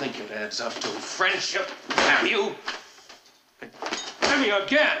do you think it adds up to? Friendship? Damn you! Damn you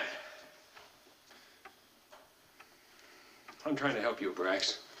again! I'm trying to help you,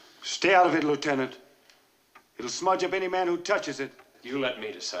 Brax. Stay out of it, Lieutenant. It'll smudge up any man who touches it. You let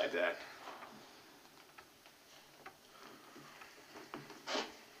me decide that.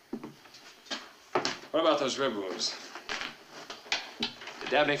 What about those rib wounds? Did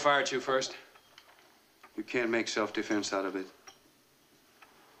Dabney fire at you first? You can't make self-defense out of it.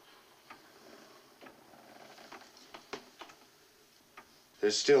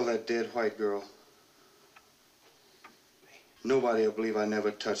 There's still that dead white girl. Nobody will believe I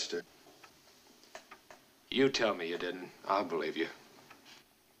never touched her. You tell me you didn't. I'll believe you.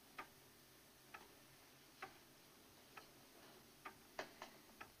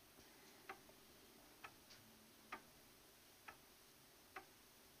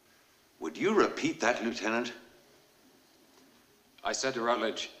 Would you repeat that, Lieutenant? I said to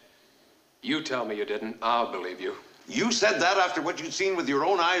Rutledge, you tell me you didn't, I'll believe you. You said that after what you'd seen with your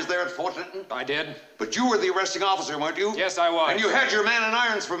own eyes there at Fort Linton? I did. But you were the arresting officer, weren't you? Yes, I was. And you had your man in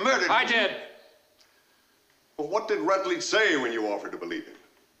irons for murder. I did. Well, what did Rutledge say when you offered to believe him?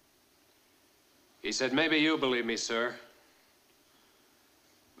 He said, maybe you believe me, sir.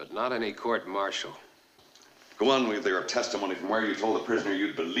 But not any court-martial. Go on with your testimony from where you told the prisoner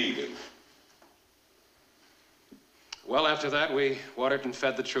you'd believe him. Well, after that, we watered and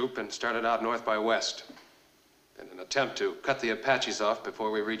fed the troop and started out north by west in an attempt to cut the Apaches off before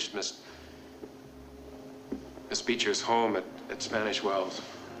we reached Miss Beecher's home at Spanish Wells.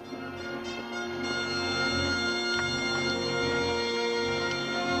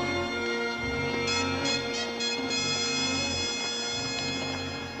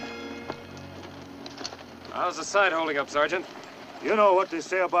 How's the side holding up, Sergeant? You know what they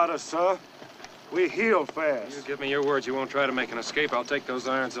say about us, sir. We heal fast. You give me your words you won't try to make an escape, I'll take those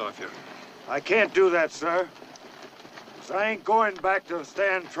irons off you. I can't do that, sir. 'Cause I ain't going back to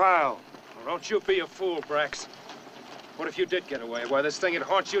stand trial. Well, don't you be a fool, Brax. What if you did get away? Why, this thing would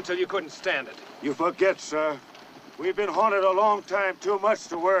haunt you till you couldn't stand it. You forget, sir. We've been haunted a long time, too much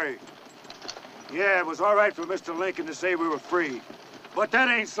to worry. Yeah, it was all right for Mr. Lincoln to say we were free. But that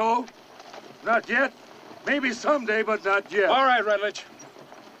ain't so. Not yet. Maybe someday, but not yet. All right, Rutledge.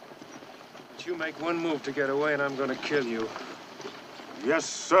 But you make one move to get away, and I'm gonna kill you. Yes,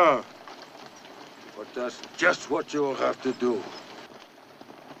 sir. But that's just what you'll have to do.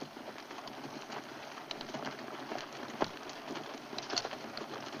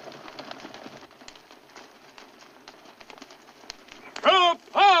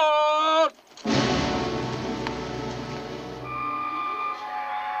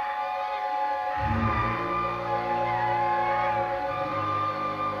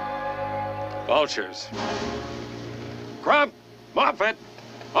 Vultures. Crump, Moffat,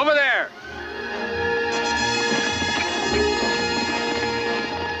 over there.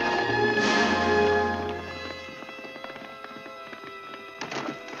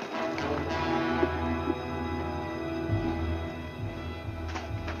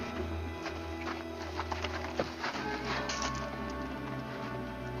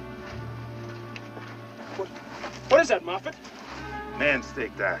 What is that, Moffat? Man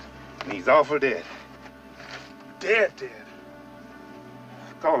stick that. And he's awful dead. Dead.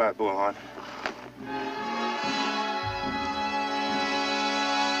 Call that bullhorn.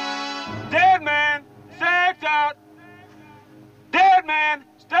 Dead man, staked out. Dead man,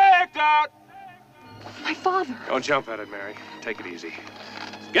 staked out. My father. Don't jump at it, Mary. Take it easy.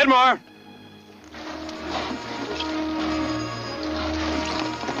 Skidmore!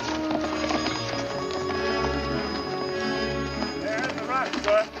 There's the rock,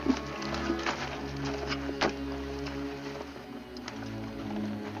 sir.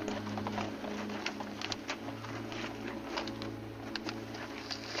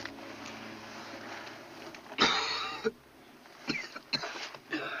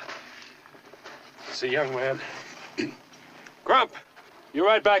 See, young man. Grump, you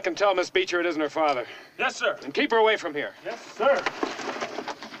ride back and tell Miss Beecher it isn't her father. Yes, sir. And keep her away from here. Yes, sir.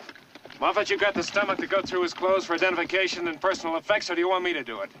 Moffat, you got the stomach to go through his clothes for identification and personal effects, or do you want me to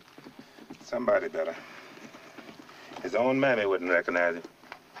do it? Somebody better. His own mammy wouldn't recognize him.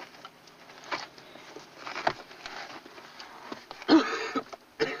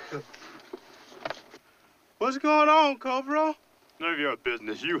 What's going on, Corporal? None of your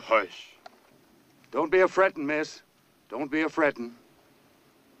business. You hush. Don't be a frettin', miss. Don't be a frettin'.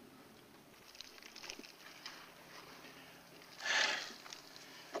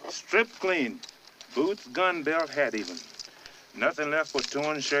 Stripped clean. Boots, gun belt, hat even. Nothing left but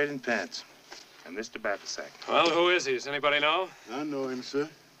torn shirt and pants. And this tobacco sack. Well, who is he? Does anybody know? I know him, sir.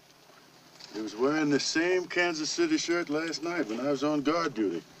 He was wearing the same Kansas City shirt last night when I was on guard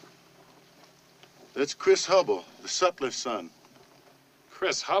duty. That's Chris Hubble, the sutler's son.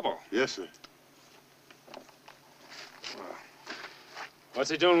 Chris Hubble? Yes, sir. What's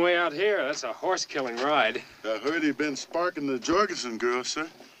he doing way out here? That's a horse-killing ride. I heard he'd been sparking the Jorgensen girl, sir.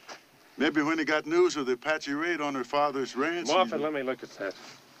 Maybe when he got news of the Apache raid on her father's ranch. Moffat, let me look at that.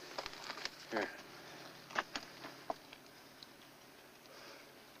 Here.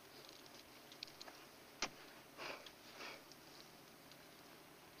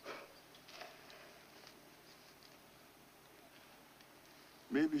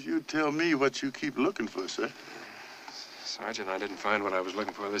 Maybe you'd tell me what you keep looking for, sir. Sergeant, I didn't find what I was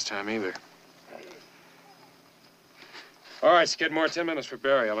looking for this time either. All right, Skidmore, 10 minutes for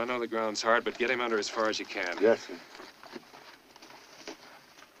burial. I know the ground's hard, but get him under as far as you can. Yes, sir.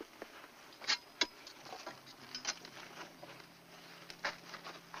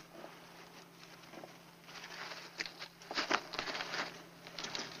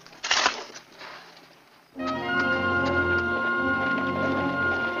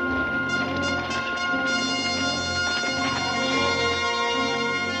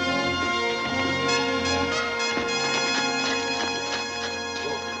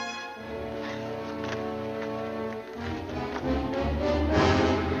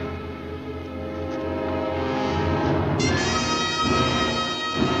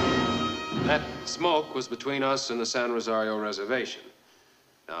 smoke was between us and the San Rosario Reservation.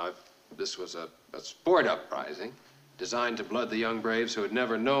 Now, if this was a sport uprising designed to blood the young braves who had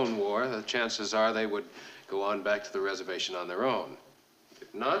never known war, the chances are they would go on back to the reservation on their own.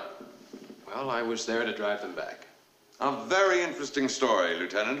 If not, well, I was there to drive them back. A very interesting story,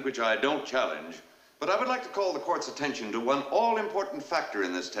 Lieutenant, which I don't challenge. But I would like to call the court's attention to one all-important factor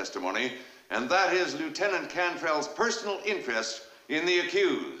in this testimony, and that is Lieutenant Cantrell's personal interest in the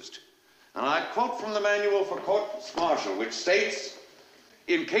accused. And I quote from the manual for court-martial, which states,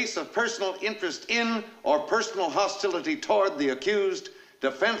 in case of personal interest in or personal hostility toward the accused,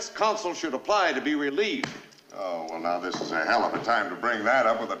 defense counsel should apply to be relieved. Oh, well, now this is a hell of a time to bring that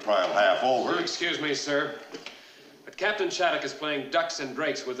up with the trial half over. Excuse me, sir. But Captain Shattuck is playing ducks and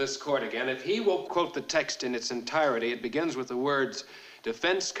drakes with this court again. If he will quote the text in its entirety, it begins with the words,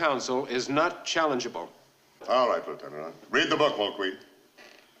 defense counsel is not challengeable. All right, Lieutenant. Read the book, Mulqueen.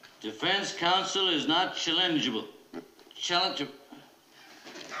 Defense counsel is not challengeable. Challengeable.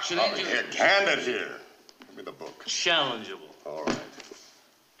 Here, hand it here. Give me the book. Challengeable. All right.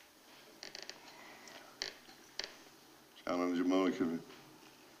 Challengeable.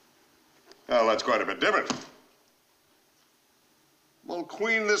 Well, that's quite a bit different.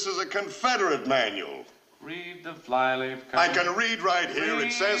 Mulqueen, this is a Confederate manual. Read the flyleaf, Colonel. I can read right here.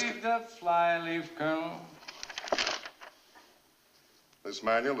 It says... Read the flyleaf, Colonel. This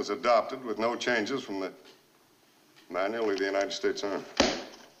manual is adopted with no changes from the manual of the United States Army.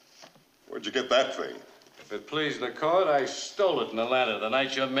 Where'd you get that thing? If it please the court, I stole it in Atlanta the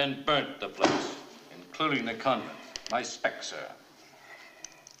night your men burnt the place, including the convent. My spec, sir.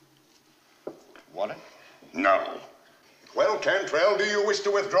 Want it? No. Well, Cantrell, do you wish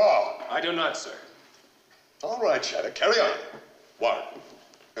to withdraw? I do not, sir. All right, Shattuck, carry on. Warren.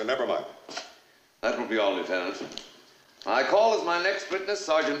 Never mind. That will be all, Lieutenant. I call as my next witness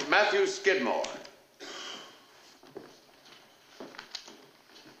Sergeant Matthew Skidmore.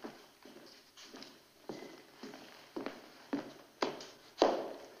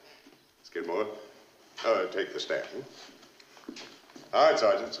 Skidmore, take the stand. All right,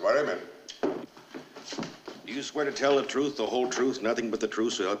 Sergeant, swear him in. Do you swear to tell the truth, the whole truth, nothing but the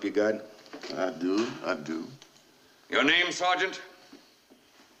truth, so help you God? I do. Your name, Sergeant?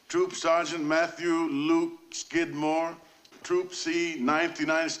 Troop Sergeant Matthew Luke Skidmore, Troop C, 9th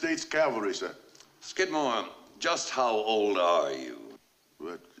United States Cavalry, sir. Skidmore, just how old are you?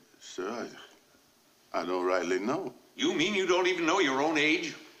 But, sir, I don't rightly know. You mean you don't even know your own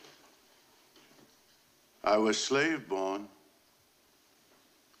age? I was slave born.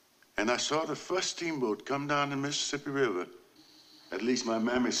 And I saw the first steamboat come down the Mississippi River. At least my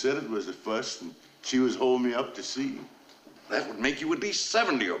mammy said it was the first, and she was holding me up to sea. That would make you at least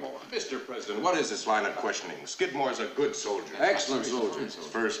 70 or more. Mr. President, what is this line of questioning? Skidmore's a good soldier. Excellent soldier.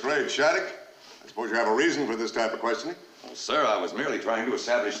 First rate, Shattuck. I suppose you have a reason for this type of questioning? Well, sir, I was merely trying to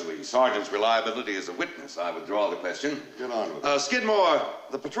establish the sergeant's reliability as a witness. I withdraw the question. Get on with it. Skidmore,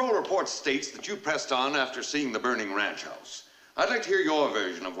 the patrol report states that you pressed on after seeing the burning ranch house. I'd like to hear your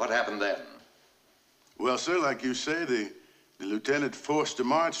version of what happened then. Well, sir, like you say, the lieutenant forced a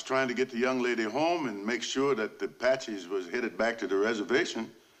march trying to get the young lady home and make sure that the Apaches was headed back to the reservation.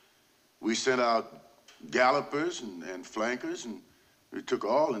 We sent out gallopers and flankers, and we took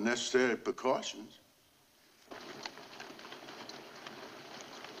all the necessary precautions.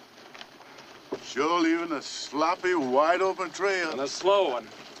 Sure leaving a sloppy, wide-open trail. And a slow one.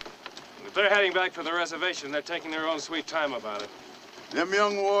 If they're heading back for the reservation, they're taking their own sweet time about it. Them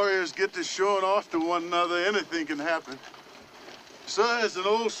young warriors get to showing off to one another, anything can happen. Sir, as an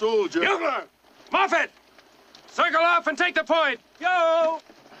old soldier... Bugler! Moffett! Circle off and take the point! Yo!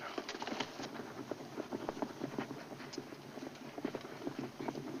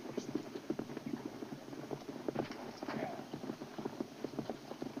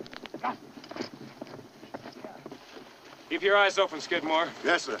 Keep your eyes open, Skidmore.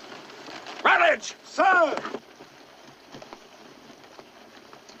 Yes, sir. Rutledge! Sir!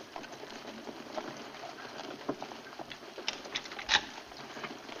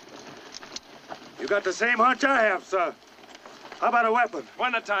 You got the same hunch I have, sir. How about a weapon?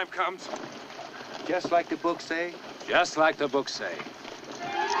 When the time comes. Just like the books say? Just like the books say.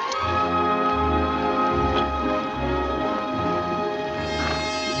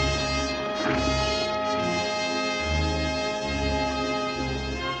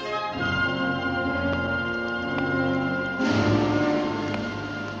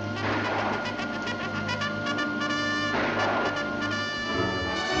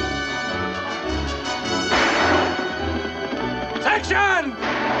 Section!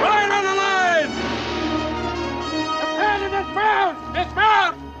 Right on the line! Abandon this ground!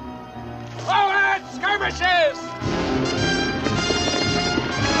 skirmishes!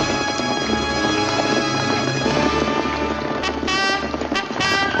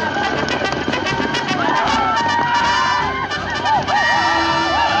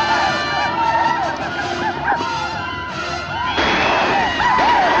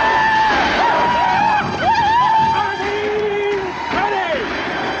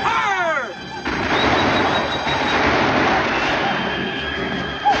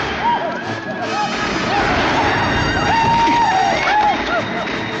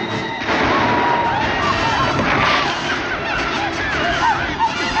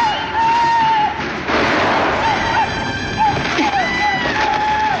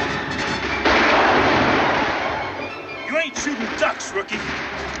 Rookie.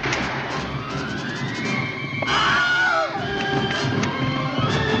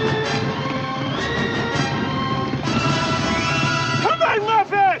 Come on,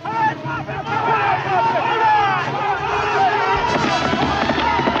 Muffet!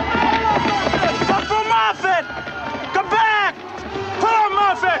 Up for Muffet! Come back! Pull up,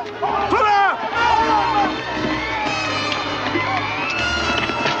 Muffet! Pull up!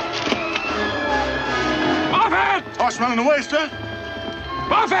 Muffet! Horse running away, sir.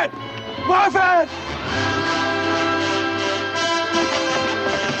 Muffet! Muffet!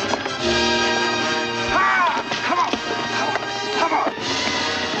 Come on! Come on!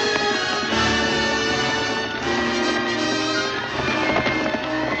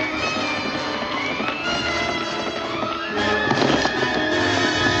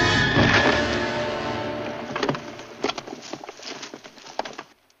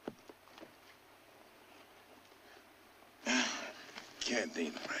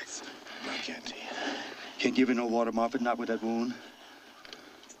 Canteen, Rex. No canteen. Can't give you no water, Moffat, not with that wound.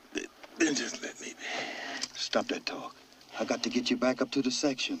 Then just let me be. Stop that talk. I got to get you back up to the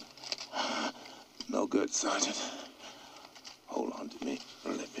section. No good, Sergeant. Hold on to me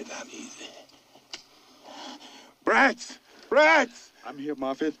and let me down easy. Brats! Brats! I'm here,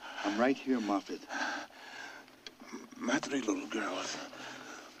 Moffat. I'm right here, Moffat. My 3 little girls.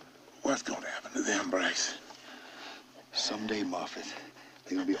 What's going to happen to them, Brax? Someday, Moffat,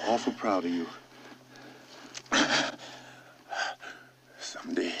 they're going to be awful proud of you.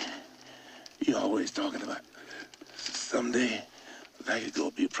 Someday. You always talking about someday. Like it's going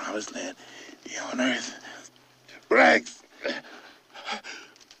to be a promised land here on earth. Brax!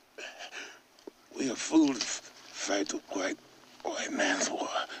 We are fools to fight the white man's war.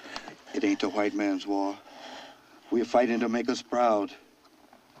 It ain't the white man's war. We're fighting to make us proud.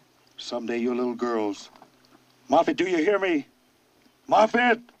 Someday your little girls. Moffat, do you hear me?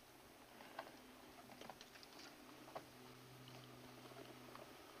 Moffat!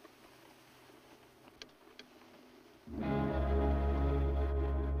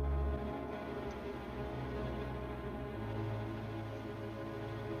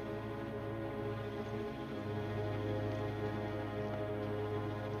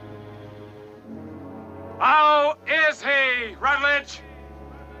 How is he, Rutledge?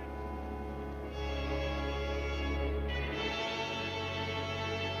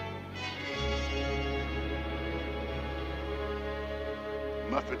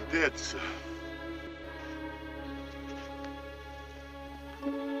 Muffet dead, sir.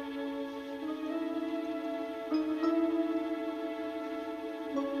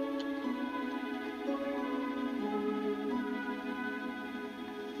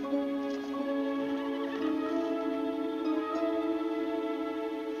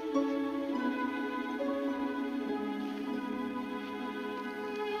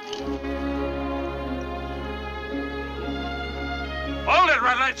 Hold it,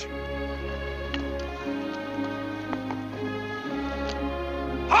 Rutledge!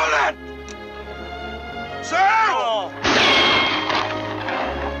 Hold it! Sir!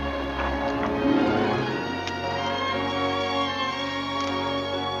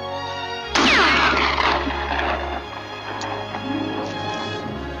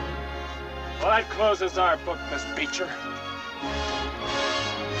 Well, that closes our book, Miss Beecher.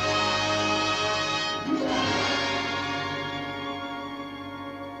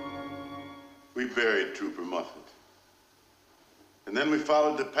 We buried Trooper Muffet. And then we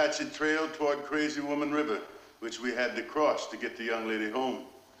followed the Apache Trail toward Crazy Woman River, which we had to cross to get the young lady home.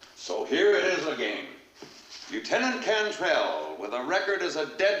 So here it is again. Lieutenant Cantrell, with a record as a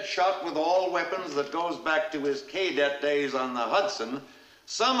dead shot with all weapons that goes back to his cadet days on the Hudson,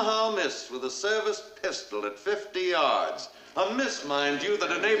 somehow missed with a service pistol at 50 yards. A miss, mind you,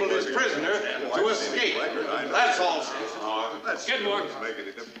 that enabled his prisoner to escape. That's all, Skidmore.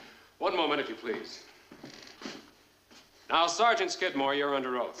 One moment, if you please. Now, Sergeant Skidmore, you're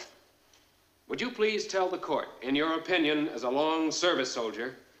under oath. would you please tell the court, in your opinion as a long service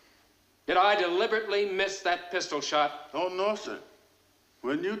soldier, did I deliberately miss that pistol shot? Oh, no, sir.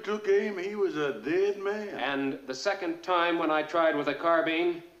 When you took aim, he was a dead man. And the second time when I tried with a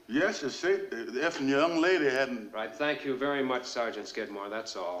carbine? Yes, sir. Say, the effing young lady hadn't... Right, thank you very much, Sergeant Skidmore,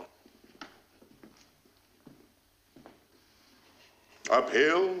 that's all.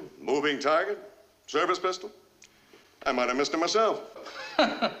 Uphill, moving target, service pistol. I might have missed it myself.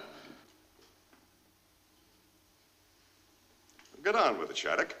 Get on with it,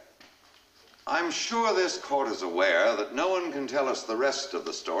 Shattuck. I'm sure this court is aware that no one can tell us the rest of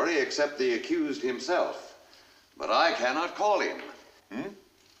the story except the accused himself. But I cannot call him.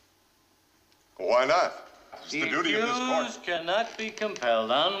 Why not? It's The the duty of this court. accused cannot be compelled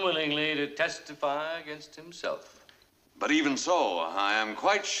unwillingly to testify against himself. But even so, I am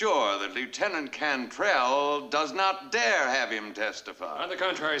quite sure that Lieutenant Cantrell does not dare have him testify. On the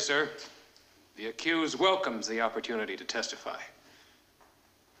contrary, sir, the accused welcomes the opportunity to testify.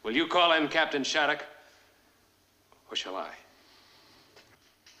 Will you call in Captain Shattuck, or shall I?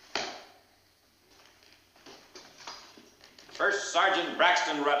 First Sergeant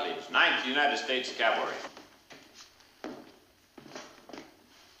Braxton Rutledge, 9th United States Cavalry.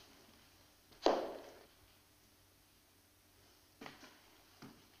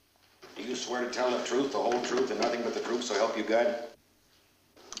 Do you swear to tell the truth, the whole truth, and nothing but the truth, so help you God?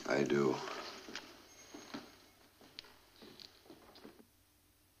 I do.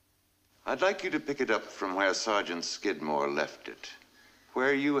 I'd like you to pick it up from where Sergeant Skidmore left it,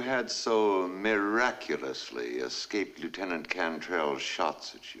 where you had so miraculously escaped Lieutenant Cantrell's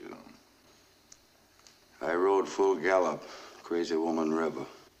shots at you. I rode full gallop, Crazy Woman River.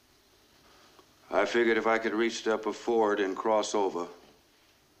 I figured if I could reach the upper ford and cross over,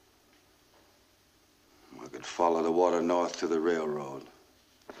 I could follow the water north to the railroad.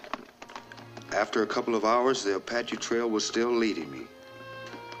 After a couple of hours, the Apache Trail was still leading me.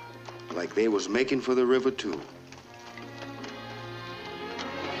 Like they was making for the river, too.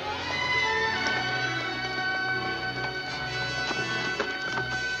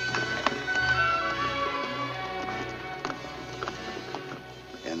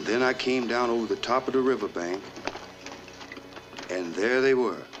 And then I came down over the top of the riverbank, and there they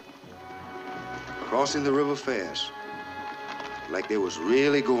were, crossing the river fast, like they was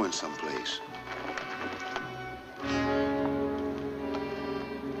really going someplace.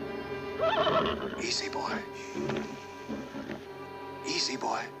 Easy, boy. Easy,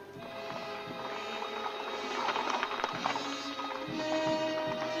 boy.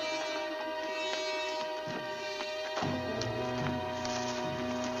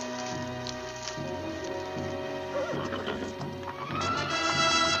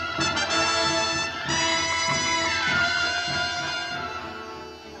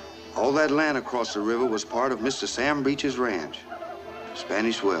 All that land across the river was part of Mr. Sam Beach's ranch,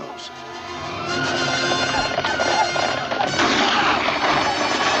 Spanish Wells.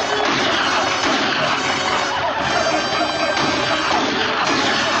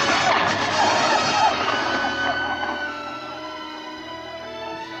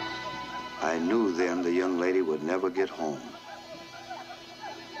 I knew then the young lady would never get home.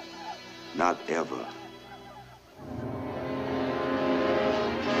 Not ever.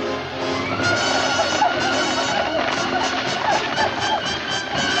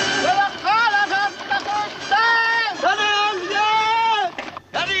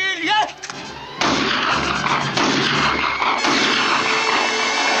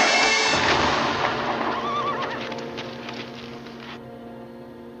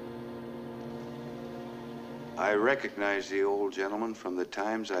 I recognized the old gentleman from the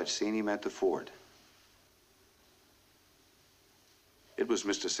times I'd seen him at the fort. It was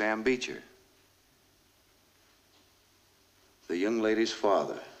Mr. Sam Beecher, the young lady's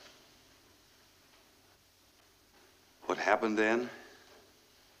father. What happened then,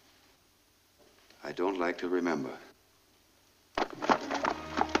 I don't like to remember.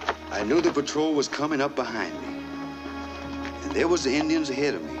 I knew the patrol was coming up behind me, and there was the Indians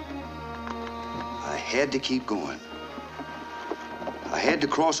ahead of me. I had to keep going. I had to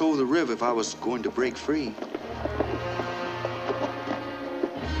cross over the river if I was going to break free.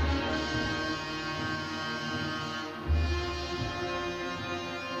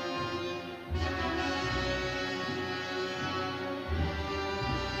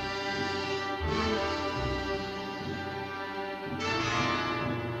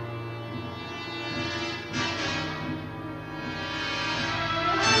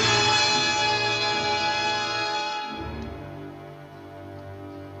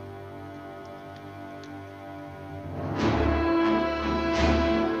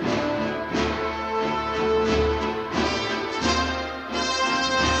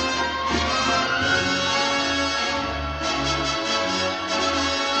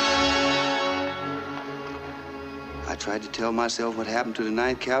 tried to tell myself what happened to the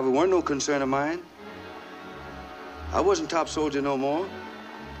 9th Cavalry weren't no concern of mine. I wasn't top soldier no more.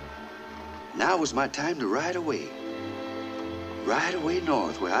 Now was my time to ride away. Ride away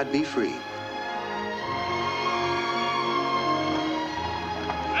north where I'd be free.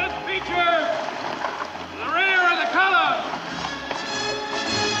 Left feature! The rear of the column!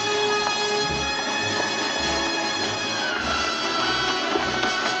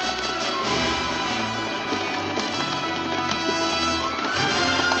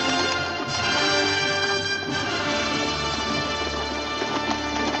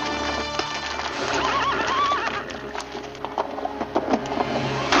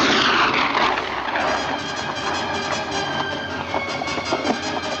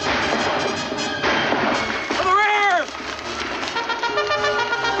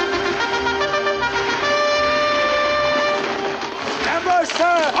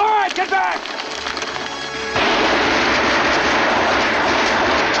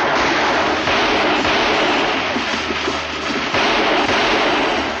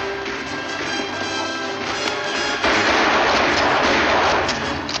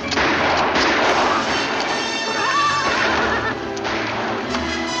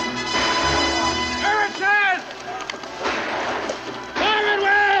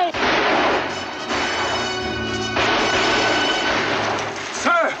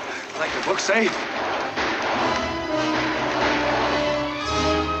 Say?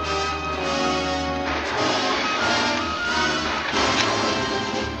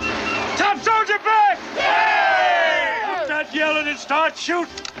 Top soldier back! Yay! Stop that yelling and start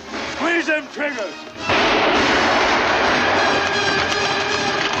shooting. Squeeze them triggers.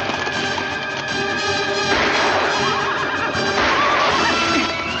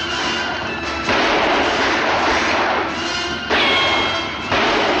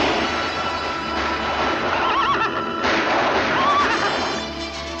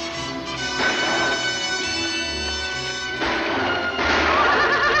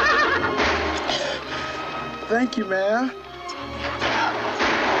 Thank you, man.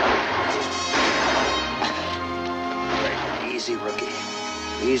 Easy, rookie.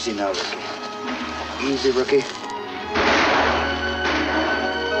 Easy now, rookie. Easy, rookie.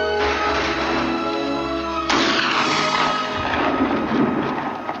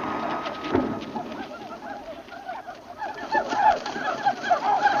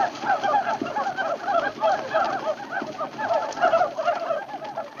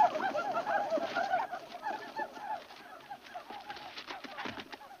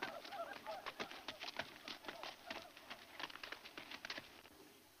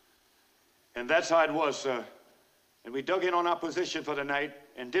 And that's how it was, sir. And we dug in on our position for the night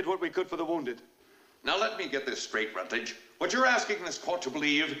and did what we could for the wounded. Now let me get this straight, Rutledge. What you're asking this court to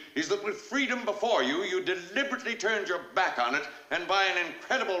believe is that with freedom before you, you deliberately turned your back on it, and by an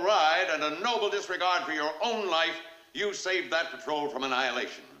incredible ride and a noble disregard for your own life, you saved that patrol from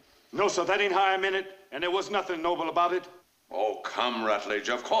annihilation. No, sir, that ain't how I meant it, and there was nothing noble about it. Oh, come, Rutledge,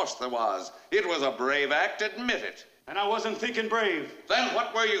 of course there was. It was a brave act, admit it. And I wasn't thinking brave. Then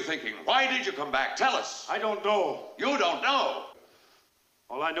what were you thinking? Why did you come back? Tell us. I don't know. You don't know?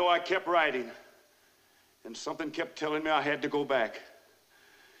 All I know, I kept riding. And something kept telling me I had to go back.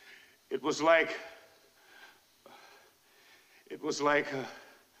 It was like...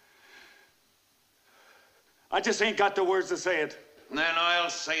 I just ain't got the words to say it. Then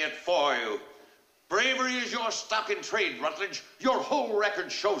I'll say it for you. Bravery is your stock in trade, Rutledge. Your whole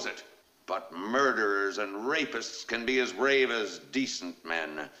record shows it. But murderers and rapists can be as brave as decent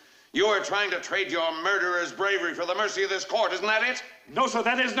men. You are trying to trade your murderer's bravery for the mercy of this court, isn't that it? No, sir,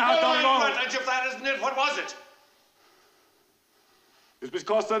 that is not the law. Rutledge, if that isn't it, what was it? It's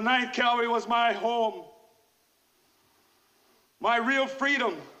because the 9th Cavalry was my home. My real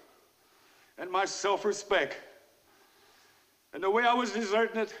freedom. And my self-respect. And the way I was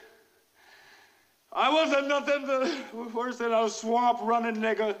deserting it, I wasn't nothing worse than a swamp-running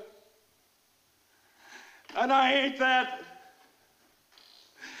nigger. And I ain't that.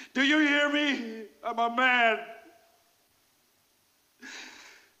 Do you hear me? I'm a man.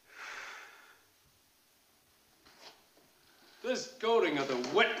 This goading of the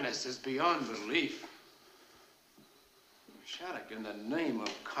witness is beyond belief. Shattuck, in the name of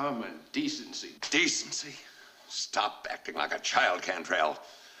common decency. Decency? Stop acting like a child, Cantrell.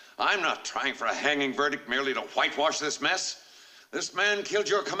 I'm not trying for a hanging verdict merely to whitewash this mess. This man killed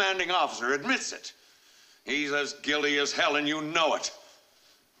your commanding officer, admits it. He's as guilty as hell, and you know it.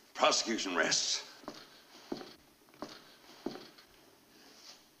 Prosecution rests.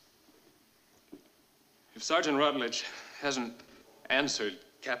 If Sergeant Rutledge hasn't answered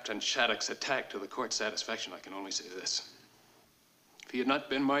Captain Shattuck's attack to the court's satisfaction, I can only say this. If he had not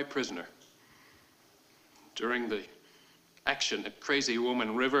been my prisoner during the action at Crazy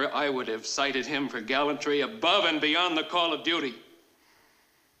Woman River, I would have cited him for gallantry above and beyond the call of duty.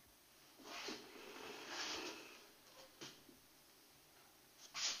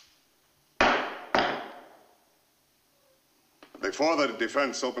 Before the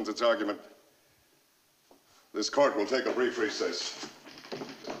defense opens its argument, this court will take a brief recess.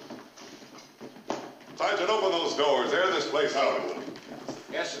 Sergeant, open those doors. Air this place out a little.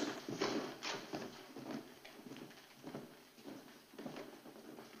 Yes, sir.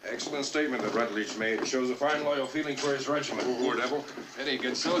 Excellent statement that Rutledge made. It shows a fine, loyal feeling for his regiment. Poor devil. Pity,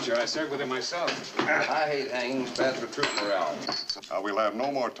 good soldier. I served with him myself. I hate hangings. Bad for troop morale. Now, we'll have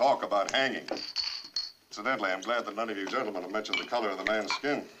no more talk about hanging. Incidentally, I'm glad that none of you gentlemen have mentioned the color of the man's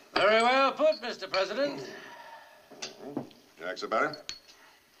skin. Very well put, Mr. President. Jacks are better.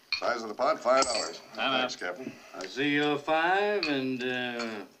 Size of the pot, $5. Thanks, Captain. I see your 5 and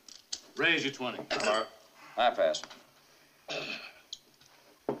raise your 20. All right. I pass.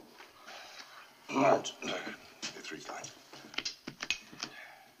 Cards. Your 3 cards.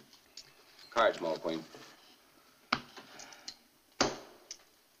 Cards, Small Queen.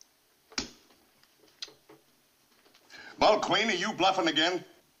 Well, Queen, are you bluffing again?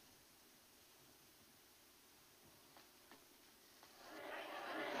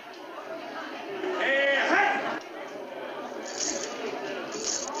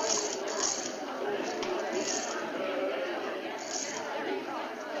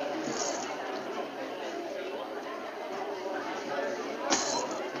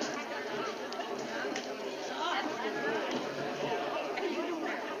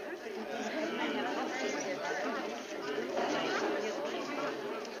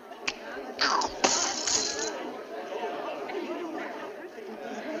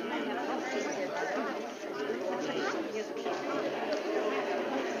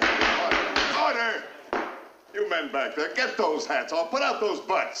 Back there. Get those hats off. Put out those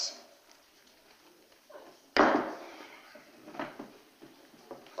butts. All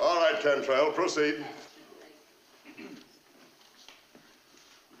right, Cantrell, proceed.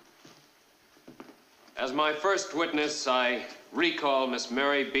 As my first witness, I recall Miss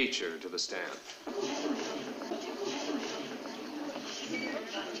Mary Beecher to the stand.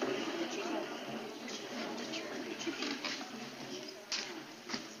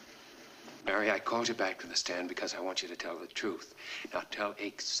 Mary, I called you back to the stand because I want you to tell the truth. Now, tell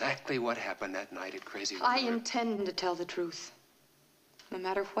exactly what happened that night at Crazy Woman. I intend to tell the truth, no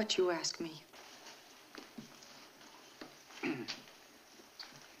matter what you ask me.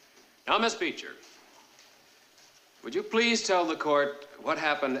 Now, Miss Beecher, would you please tell the court what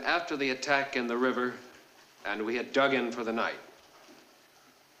happened after the attack in the river and we had dug in for the night?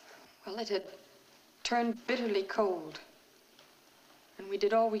 Well, it had turned bitterly cold. And we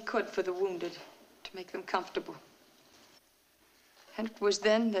did all we could for the wounded to make them comfortable. And it was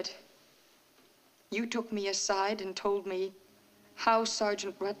then that you took me aside and told me how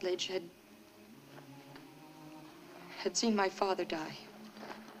Sergeant Rutledge had seen my father die.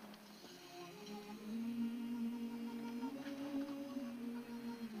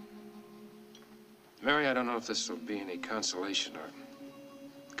 Mary, I don't know if this will be any consolation or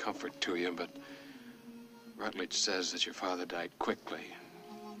comfort to you, but Rutledge says that your father died quickly.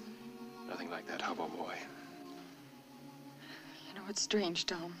 Nothing like that hobo boy. You know, it's strange,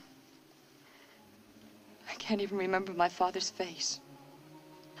 Tom. I can't even remember my father's face.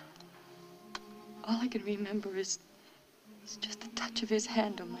 All I can remember is just the touch of his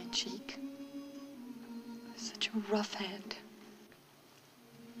hand on my cheek. Such a rough hand.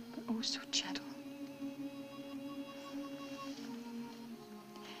 But oh, so gentle.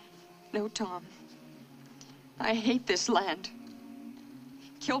 No, Tom. I hate this land.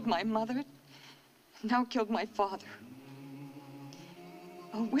 Killed my mother, now killed my father.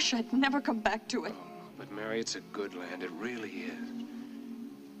 I wish I'd never come back to it. But, Mary, it's a good land. It really is.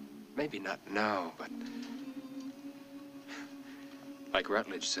 Maybe not now, but like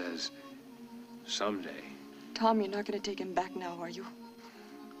Rutledge says, someday. Tom, you're not going to take him back now, are you?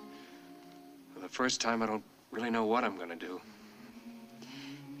 For the first time, I don't really know what I'm going to do.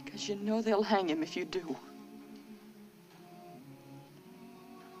 Because you know they'll hang him if you do.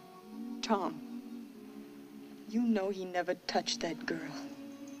 Tom, you know he never touched that girl.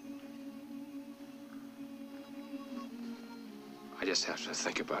 I just have to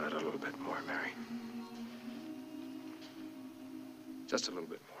think about it a little bit more, Mary. Just a little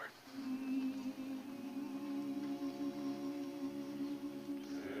bit more.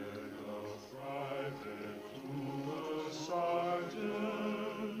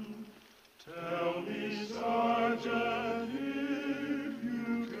 Sergeant.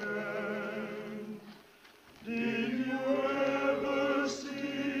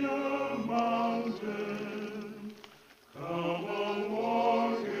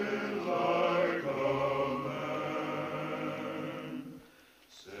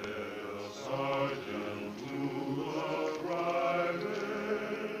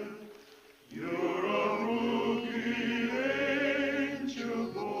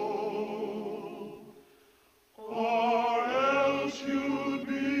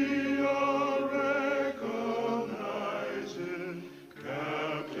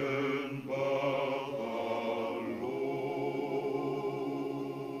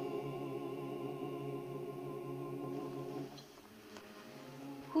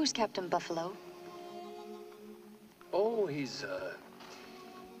 Who's Captain Buffalo? Oh, he's,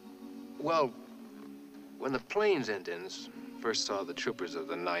 well, when the Plains Indians first saw the troopers of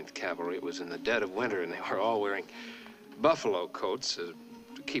the 9th Cavalry, it was in the dead of winter, and they were all wearing buffalo coats to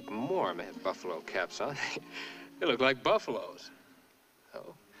keep them warm. They had buffalo caps on. They looked like buffaloes.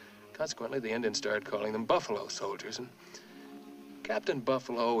 So, consequently, the Indians started calling them buffalo soldiers, and Captain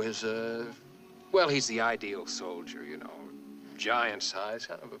Buffalo is, well, he's the ideal soldier, you know. Giant size,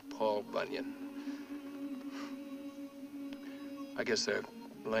 kind of a Paul Bunyan. I guess they're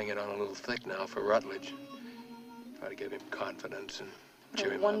laying it on a little thick now for Rutledge. Try to give him confidence and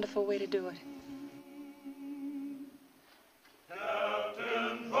cheer him up. A wonderful way to do it.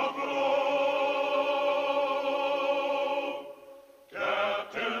 Captain Buffalo!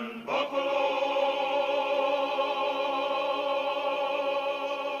 Captain Buffalo!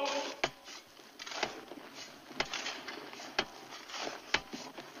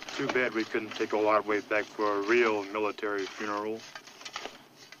 Too bad we couldn't take all our way back for a real military funeral.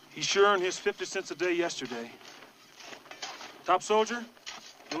 He sure earned his 50 cents a day yesterday. Top soldier,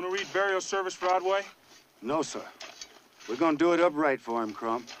 you want to read burial service for Otway? No, sir. We're gonna do it upright for him,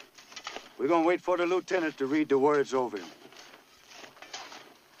 Crump. We're gonna wait for the lieutenant to read the words over him.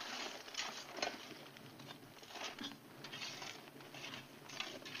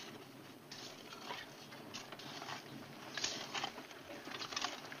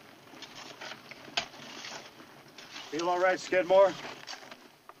 Feel all right, Skidmore?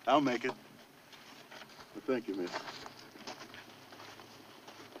 I'll make it. Well, thank you, miss.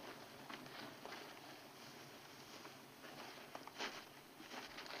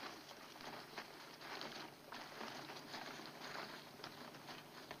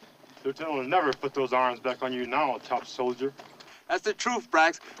 Lieutenant will never put those arms back on you now, top soldier. That's the truth,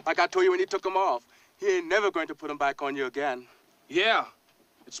 Brax. Like I told you when he took them off. He ain't never going to put them back on you again. Yeah.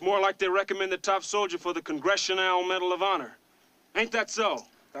 It's more like they recommend the top soldier for the Congressional Medal of Honor. Ain't that so?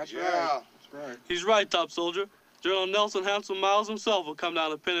 That's right. That's right. He's right, top soldier. General Nelson Handsome Miles himself will come down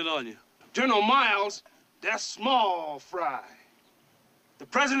and pin it on you. General Miles, that's small fry. The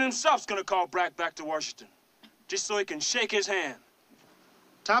president himself's gonna call Brack back to Washington, just so he can shake his hand.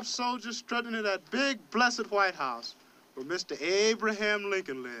 Top soldier strutting in that big, blessed White House where Mr. Abraham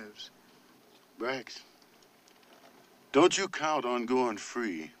Lincoln lives. Brax, don't you count on going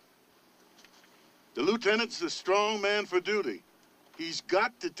free. The lieutenant's the strong man for duty. He's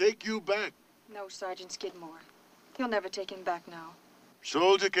got to take you back. No, Sergeant Skidmore. He'll never take him back now.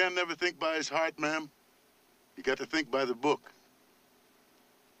 Soldier can never think by his heart, ma'am. You got to think by the book.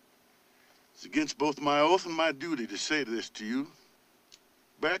 It's against both my oath and my duty to say this to you.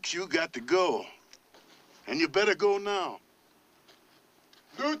 Brax, you got to go. And you better go now.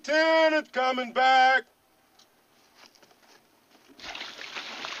 Lieutenant coming back!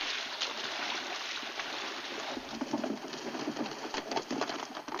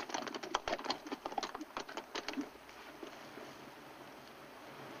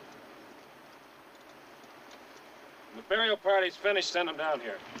 The burial party's finished. Send them down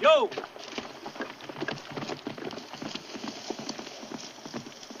here. Yo!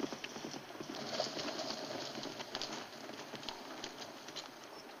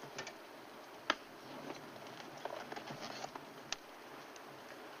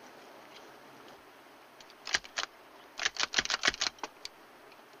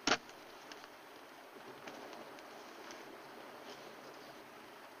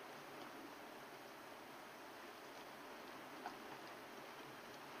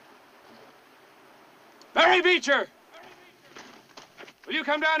 Barry Beecher! Will you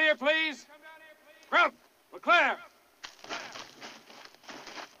come down here, please? Crump! LeClaire!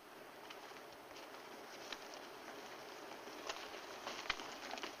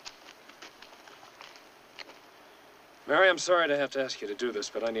 Mary, I'm sorry to have to ask you to do this,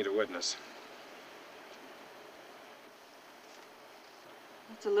 but I need a witness.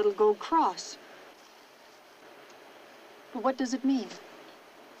 It's a little gold cross. But what does it mean?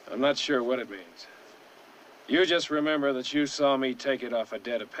 I'm not sure what it means. You just remember that you saw me take it off a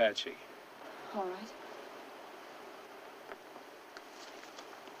dead Apache. All right.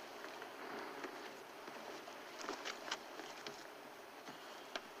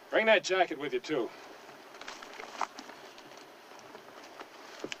 Bring that jacket with you, too.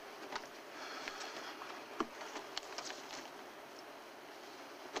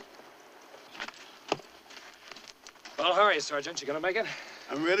 Well, how are you, Sergeant? You gonna make it?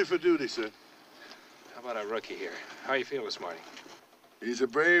 I'm ready for duty, sir. How about our rookie here? How you feel this morning? He's a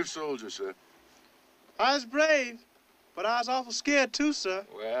brave soldier, sir. I was brave, but I was awful scared too, sir.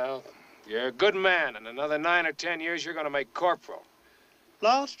 Well, you're a good man. In another 9 or 10 years, you're gonna make corporal.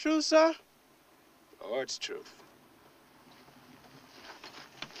 Lord's truth, sir? Lord's truth.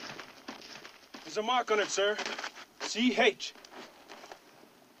 There's a mark on it, sir. C.H.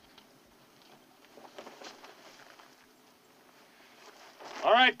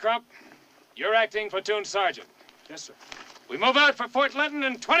 All right, Crump. You're acting platoon sergeant. Yes, sir. We move out for Fort Linton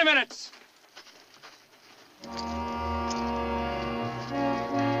in 20 minutes.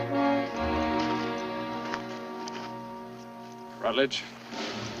 Rutledge.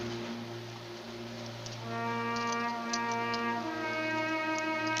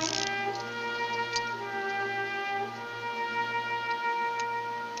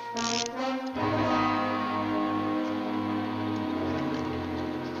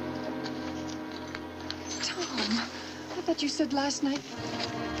 You said last night.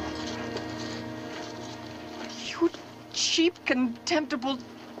 You cheap, contemptible,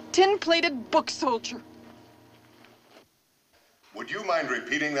 tin-plated book soldier. Would you mind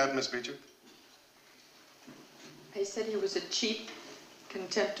repeating that, Miss Beecher? I said he was a cheap,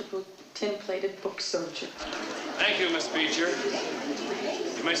 contemptible, tin-plated book soldier. Thank you, Miss Beecher.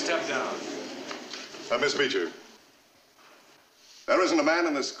 You may step down. Miss Beecher, there isn't a man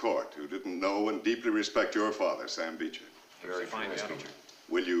in this court who didn't know and deeply respect your father, Sam Beecher. Very fine, Miss Beecher.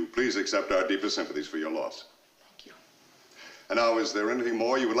 Will you please accept our deepest sympathies for your loss? Thank you. And now, is there anything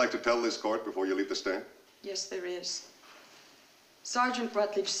more you would like to tell this court before you leave the stand? Yes, there is. Sergeant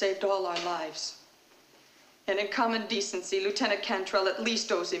Rutledge saved all our lives. And in common decency, Lieutenant Cantrell at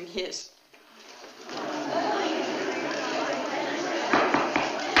least owes him his.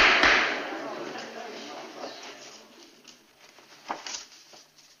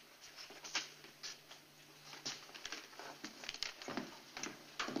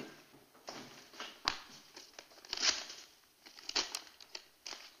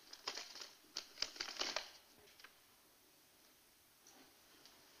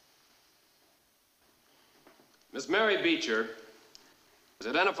 Miss Mary Beecher has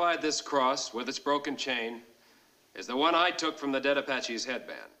identified this cross with its broken chain as the one I took from the dead Apache's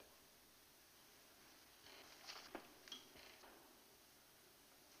headband.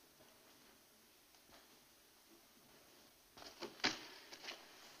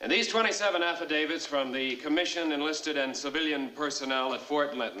 And these 27 affidavits from the commissioned, enlisted, and civilian personnel at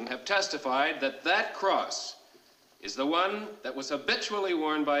Fort Linton have testified that that cross is the one that was habitually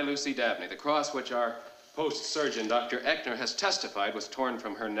worn by Lucy Dabney, the cross which our post-surgeon, Dr. Eckner, has testified was torn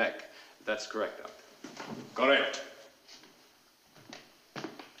from her neck. That's correct, Doctor. Correct.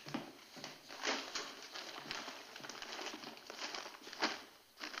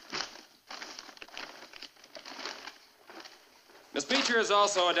 Miss Beecher has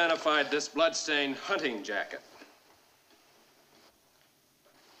also identified this blood-stained hunting jacket.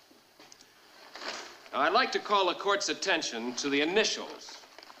 Now, I'd like to call the court's attention to the initials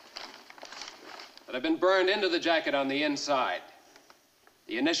that have been burned into the jacket on the inside.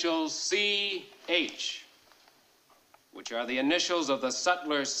 The initials C.H., which are the initials of the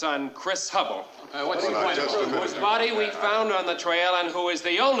sutler's son, Chris Hubble, whose body we found on the trail and who is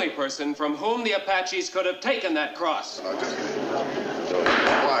the only person from whom the Apaches could have taken that cross. Quiet.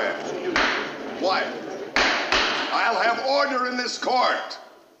 Quiet. I'll have order in this court.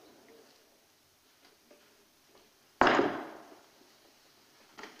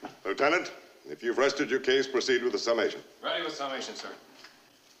 Lieutenant, if you've rested your case, proceed with the summation. Ready with summation, sir.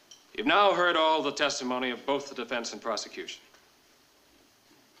 You've now heard all the testimony of both the defense and prosecution.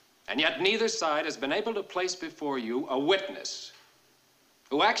 And yet neither side has been able to place before you a witness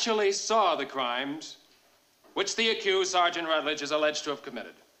who actually saw the crimes which the accused, Sergeant Rutledge, is alleged to have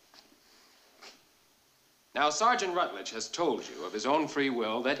committed. Now, Sergeant Rutledge has told you of his own free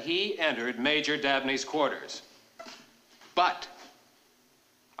will that he entered Major Dabney's quarters, but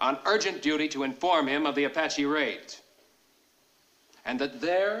on urgent duty to inform him of the Apache raids. And that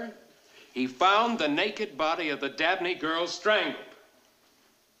there he found the naked body of the Dabney girl strangled.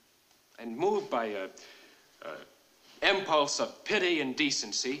 And moved by a impulse of pity and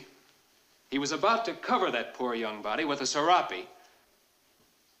decency, he was about to cover that poor young body with a serape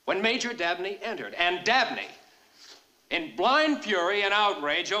when Major Dabney entered. And Dabney, in blind fury and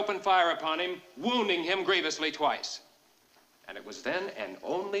outrage, opened fire upon him, wounding him grievously twice. And it was then, and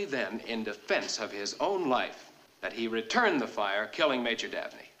only then, in defense of his own life, that he returned the fire, killing Major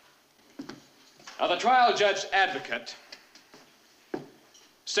Dabney. Now, the trial judge advocate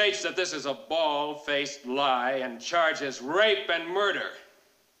states that this is a bald-faced lie and charges rape and murder.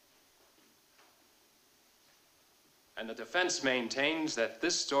 And the defense maintains that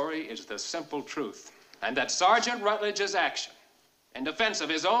this story is the simple truth, and that Sergeant Rutledge's action in defense of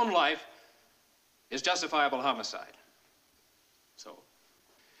his own life is justifiable homicide. So,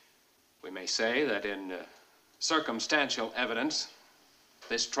 We may say that in circumstantial evidence,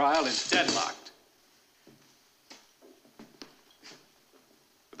 this trial is deadlocked.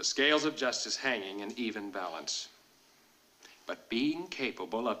 With the scales of justice hanging in even balance. But being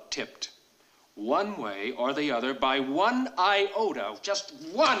capable of tipped one way or the other by one iota, just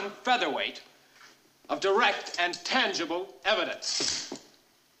one featherweight of direct and tangible evidence.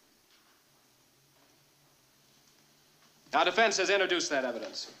 Our defense has introduced that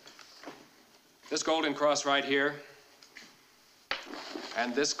evidence. This golden cross right here,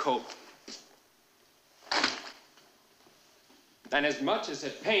 and this coat. And as much as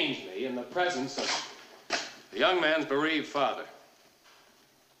it pains me in the presence of the young man's bereaved father,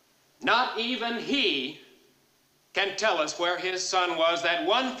 not even he can tell us where his son was that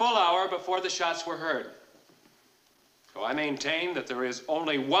 1 full hour before the shots were heard. So I maintain that there is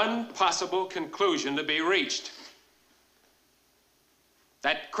only one possible conclusion to be reached.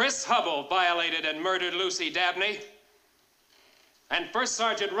 That Chris Hubble violated and murdered Lucy Dabney, and First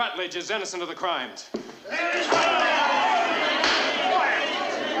Sergeant Rutledge is innocent of the crimes.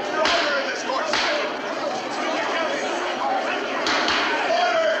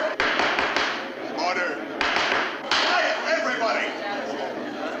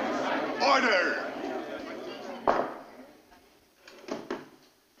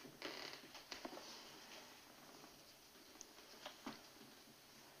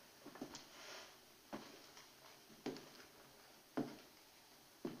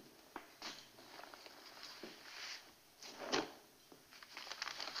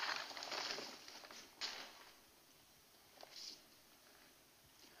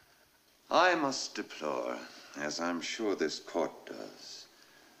 I must deplore, as I'm sure this court does,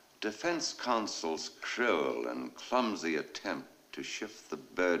 defense counsel's cruel and clumsy attempt to shift the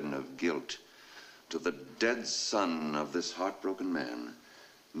burden of guilt to the dead son of this heartbroken man,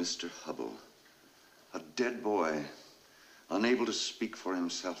 Mr. Hubble. A dead boy, unable to speak for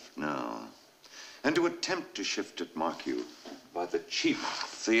himself now. And to attempt to shift it, mark you, by the cheap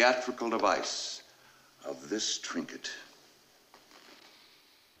theatrical device of this trinket.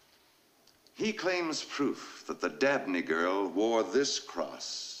 He claims proof that the Dabney girl wore this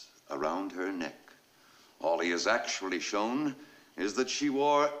cross around her neck. All he has actually shown is that she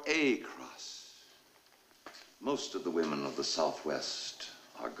wore a cross. Most of the women of the Southwest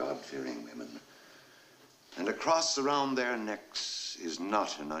are God-fearing women. And a cross around their necks is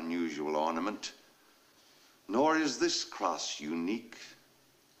not an unusual ornament, nor is this cross unique,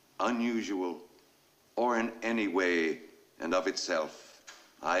 unusual, or in any way and of itself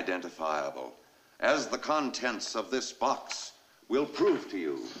identifiable, as the contents of this box will prove to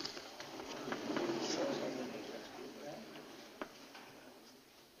you.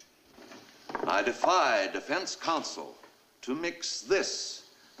 I defy defense counsel to mix this,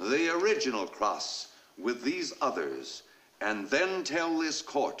 the original cross, with these others, and then tell this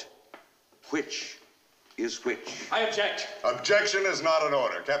court which is which. I object. Objection is not an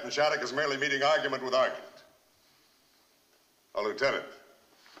order. Captain Shattuck is merely meeting argument with argument. Lieutenant,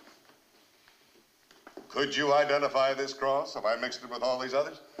 could you identify this cross if I mixed it with all these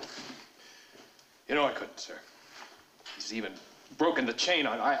others? You know I couldn't, sir. He's even broken the chain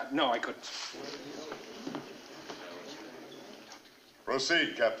on. No, I couldn't.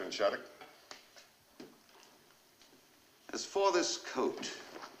 Proceed, Captain Shattuck. As for this coat,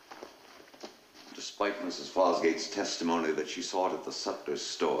 despite Mrs. Fosgate's testimony that she saw it at the sutler's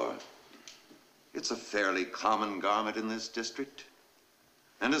store, it's a fairly common garment in this district.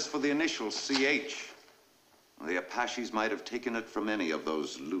 And as for the initial CH, the Apaches might have taken it from any of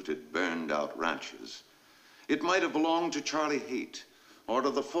those looted, burned-out ranches. It might have belonged to Charlie Haight, or to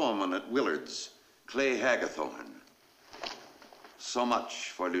the foreman at Willard's, Clay Hagethorn. So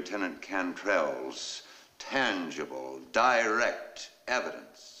much for Lieutenant Cantrell's tangible, direct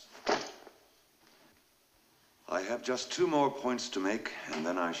evidence. I have just 2 more points to make, and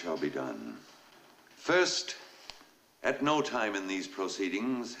then I shall be done. First, at no time in these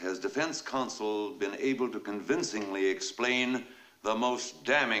proceedings has defense counsel been able to convincingly explain the most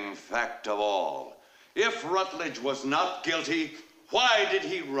damning fact of all. If Rutledge was not guilty, why did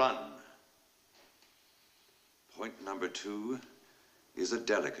he run? Point number 2 is a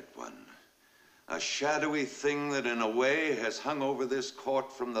delicate one. A shadowy thing that in a way has hung over this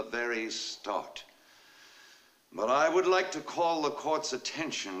court from the very start. But I would like to call the court's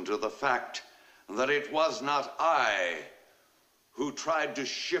attention to the fact that it was not I who tried to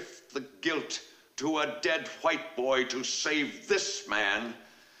shift the guilt to a dead white boy to save this man.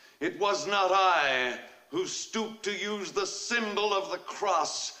 It was not I who stooped to use the symbol of the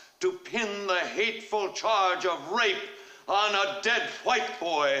cross to pin the hateful charge of rape on a dead white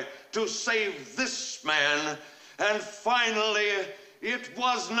boy to save this man. And finally, it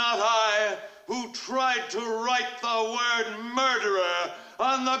was not I who tried to write the word murderer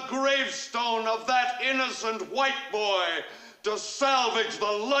on the gravestone of that innocent white boy to salvage the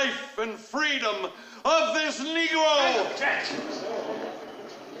life and freedom of this Negro.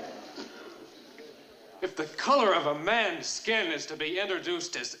 If the color of a man's skin is to be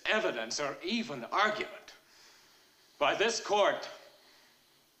introduced as evidence or even argument by this court,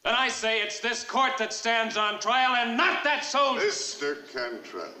 then I say it's this court that stands on trial and not that soldier. Mr.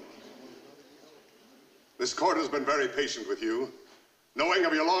 Cantrell, this court has been very patient with you, knowing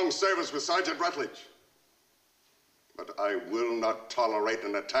of your long service with Sergeant Rutledge. But I will not tolerate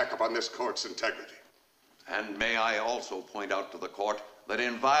an attack upon this court's integrity. And may I also point out to the court that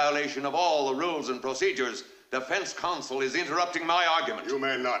in violation of all the rules and procedures, defense counsel is interrupting my argument. You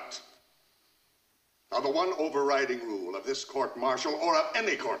may not. Now, the one overriding rule of this court-martial, or of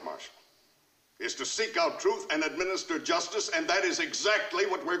any court-martial, is to seek out truth and administer justice, and that is exactly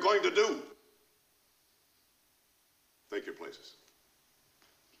what we're going to do. Take your places.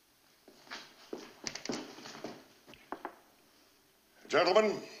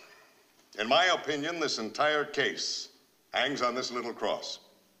 Gentlemen, in my opinion, this entire case hangs on this little cross.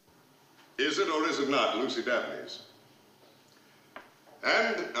 Is it or is it not Lucy Daphne's?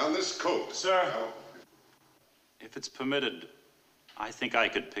 And on this coat. Sir, if it's permitted, I think I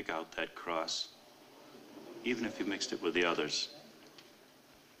could pick out that cross, even if you mixed it with the others.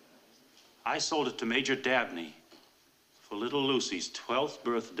 I sold it to Major Dabney for little Lucy's 12th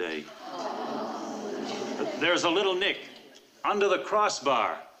birthday. But there's a little nick under the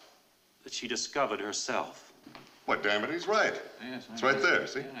crossbar that she discovered herself. What, damn it, he's right. Yes, it's right there,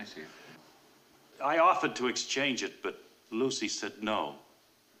 see? Yeah, I see it. I offered to exchange it, but Lucy said no.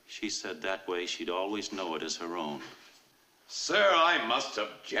 She said that way she'd always know it as her own. Sir, I must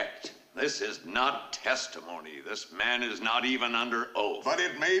object. This is not testimony. This man is not even under oath. But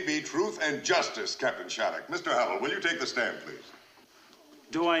it may be truth and justice, Captain Shattuck. Mr. Howell, will you take the stand, please?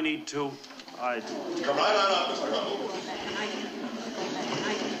 Do I need to? Come right on up, Mr. Howell.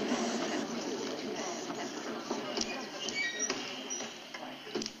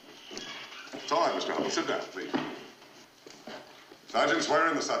 It's all right, Mr. Hubble. Sit down, please. Sergeant, swear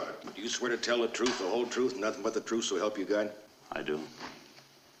in the subject. Do you swear to tell the truth, the whole truth, nothing but the truth, so help you God? I do.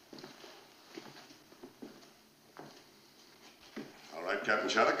 All right, Captain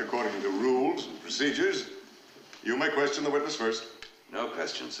Shattuck, according to rules and procedures, you may question the witness first. No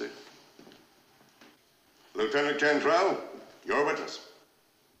question, sir. Lieutenant Cantrell, your witness.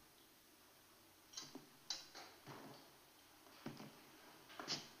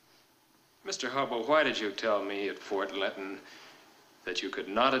 Mr. Hubble, why did you tell me at Fort Linton that you could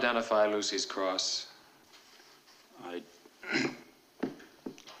not identify Lucy's cross? It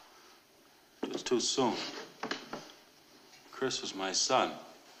was too soon. Chris was my son.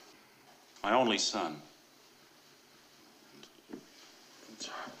 My only son.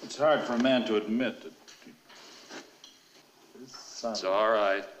 It's hard for a man to admit that his son... It's all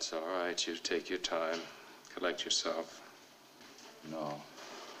right. It's all right. You take your time. Collect yourself. No.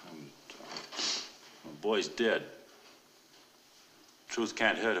 My boy's dead. Truth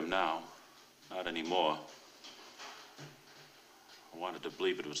can't hurt him now. Not anymore. I wanted to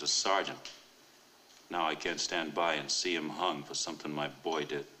believe it was a sergeant. Now I can't stand by and see him hung for something my boy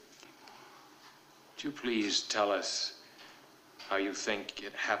did. Would you please tell us how you think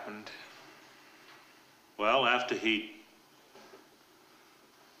it happened? Well, after he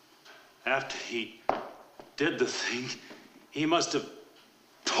did the thing, he must have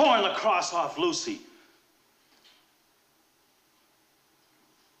torn the cross off Lucy.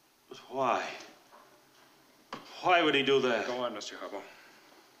 But why? Why would he do that? Go on, Mr. Hubble.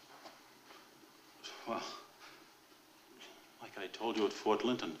 Well, like I told you at Fort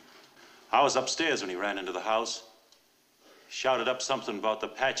Linton, I was upstairs when he ran into the house. He shouted up something about the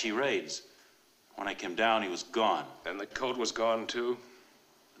Apache raids. When I came down, he was gone. And the coat was gone, too?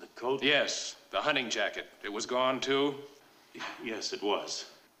 The coat? Yes, the hunting jacket. It was gone, too? Yes, it was.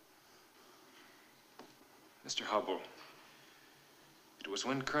 Mr. Hubble, it was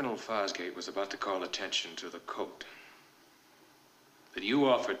when Colonel Fosgate was about to call attention to the coat that you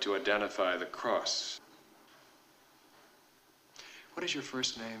offered to identify the cross. What is your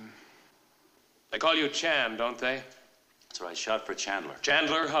first name? They call you Chan, don't they? That's right, shot for Chandler.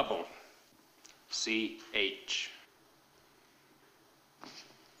 Chandler Hubble. C.H.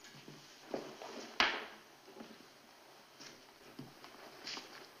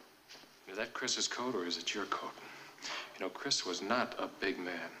 Is that Chris's coat or is it your coat? You know, Chris was not a big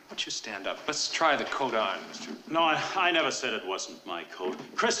man. Why don't you stand up? Let's try the coat on, Mr. No, I never said it wasn't my coat.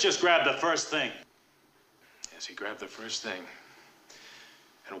 Chris just grabbed the first thing. Yes, he grabbed the first thing.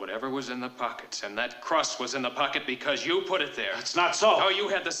 And whatever was in the pockets, and that cross was in the pocket because you put it there. It's not so. Oh, you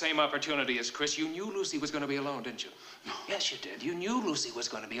had the same opportunity as Chris. You knew Lucy was going to be alone, didn't you? No. Yes, you did. You knew Lucy was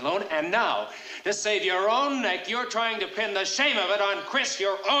going to be alone, and now, to save your own neck, you're trying to pin the shame of it on Chris,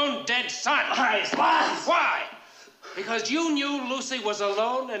 your own dead son. Why? Because you knew Lucy was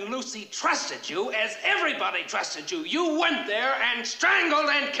alone, and Lucy trusted you as everybody trusted you. You went there and strangled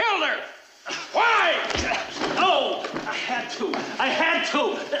and killed her. Why? No! I had to. I had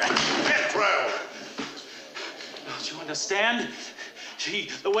to. Get well. Don't you understand?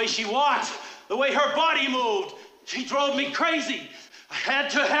 The way she walked, the way her body moved, she drove me crazy. I had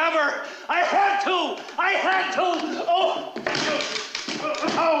to have her. I had to. I had to. Oh!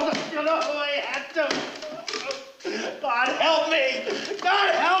 Oh, no, I had to. God help me!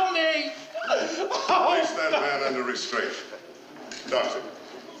 God help me! Oh, place that man under restraint. Doctor.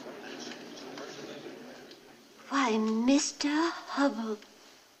 Why, Mr. Hubble.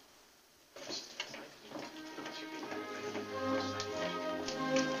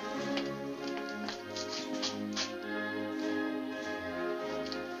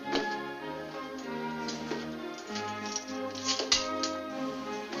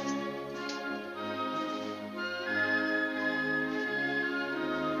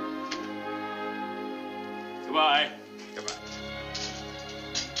 Goodbye. Goodbye.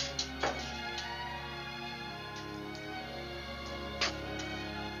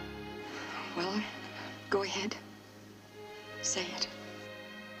 Well, go ahead. Say it.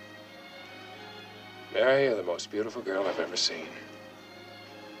 Mary, you're the most beautiful girl I've ever seen.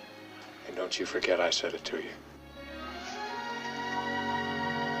 And don't you forget I said it to you.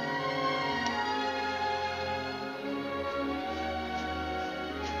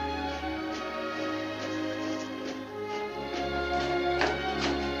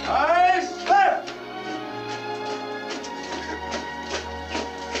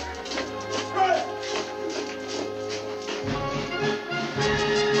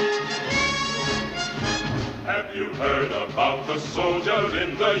 A soldier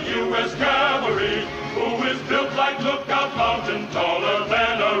in the U.S. Cavalry who is built like Lookout Mountain, taller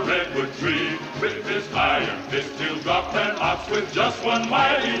than a redwood tree. With his iron fist he'll drop an ox with just one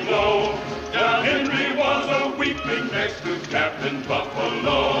mighty blow. Young Henry was a weakling next to Captain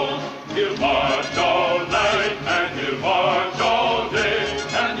Buffalo. He'll march all night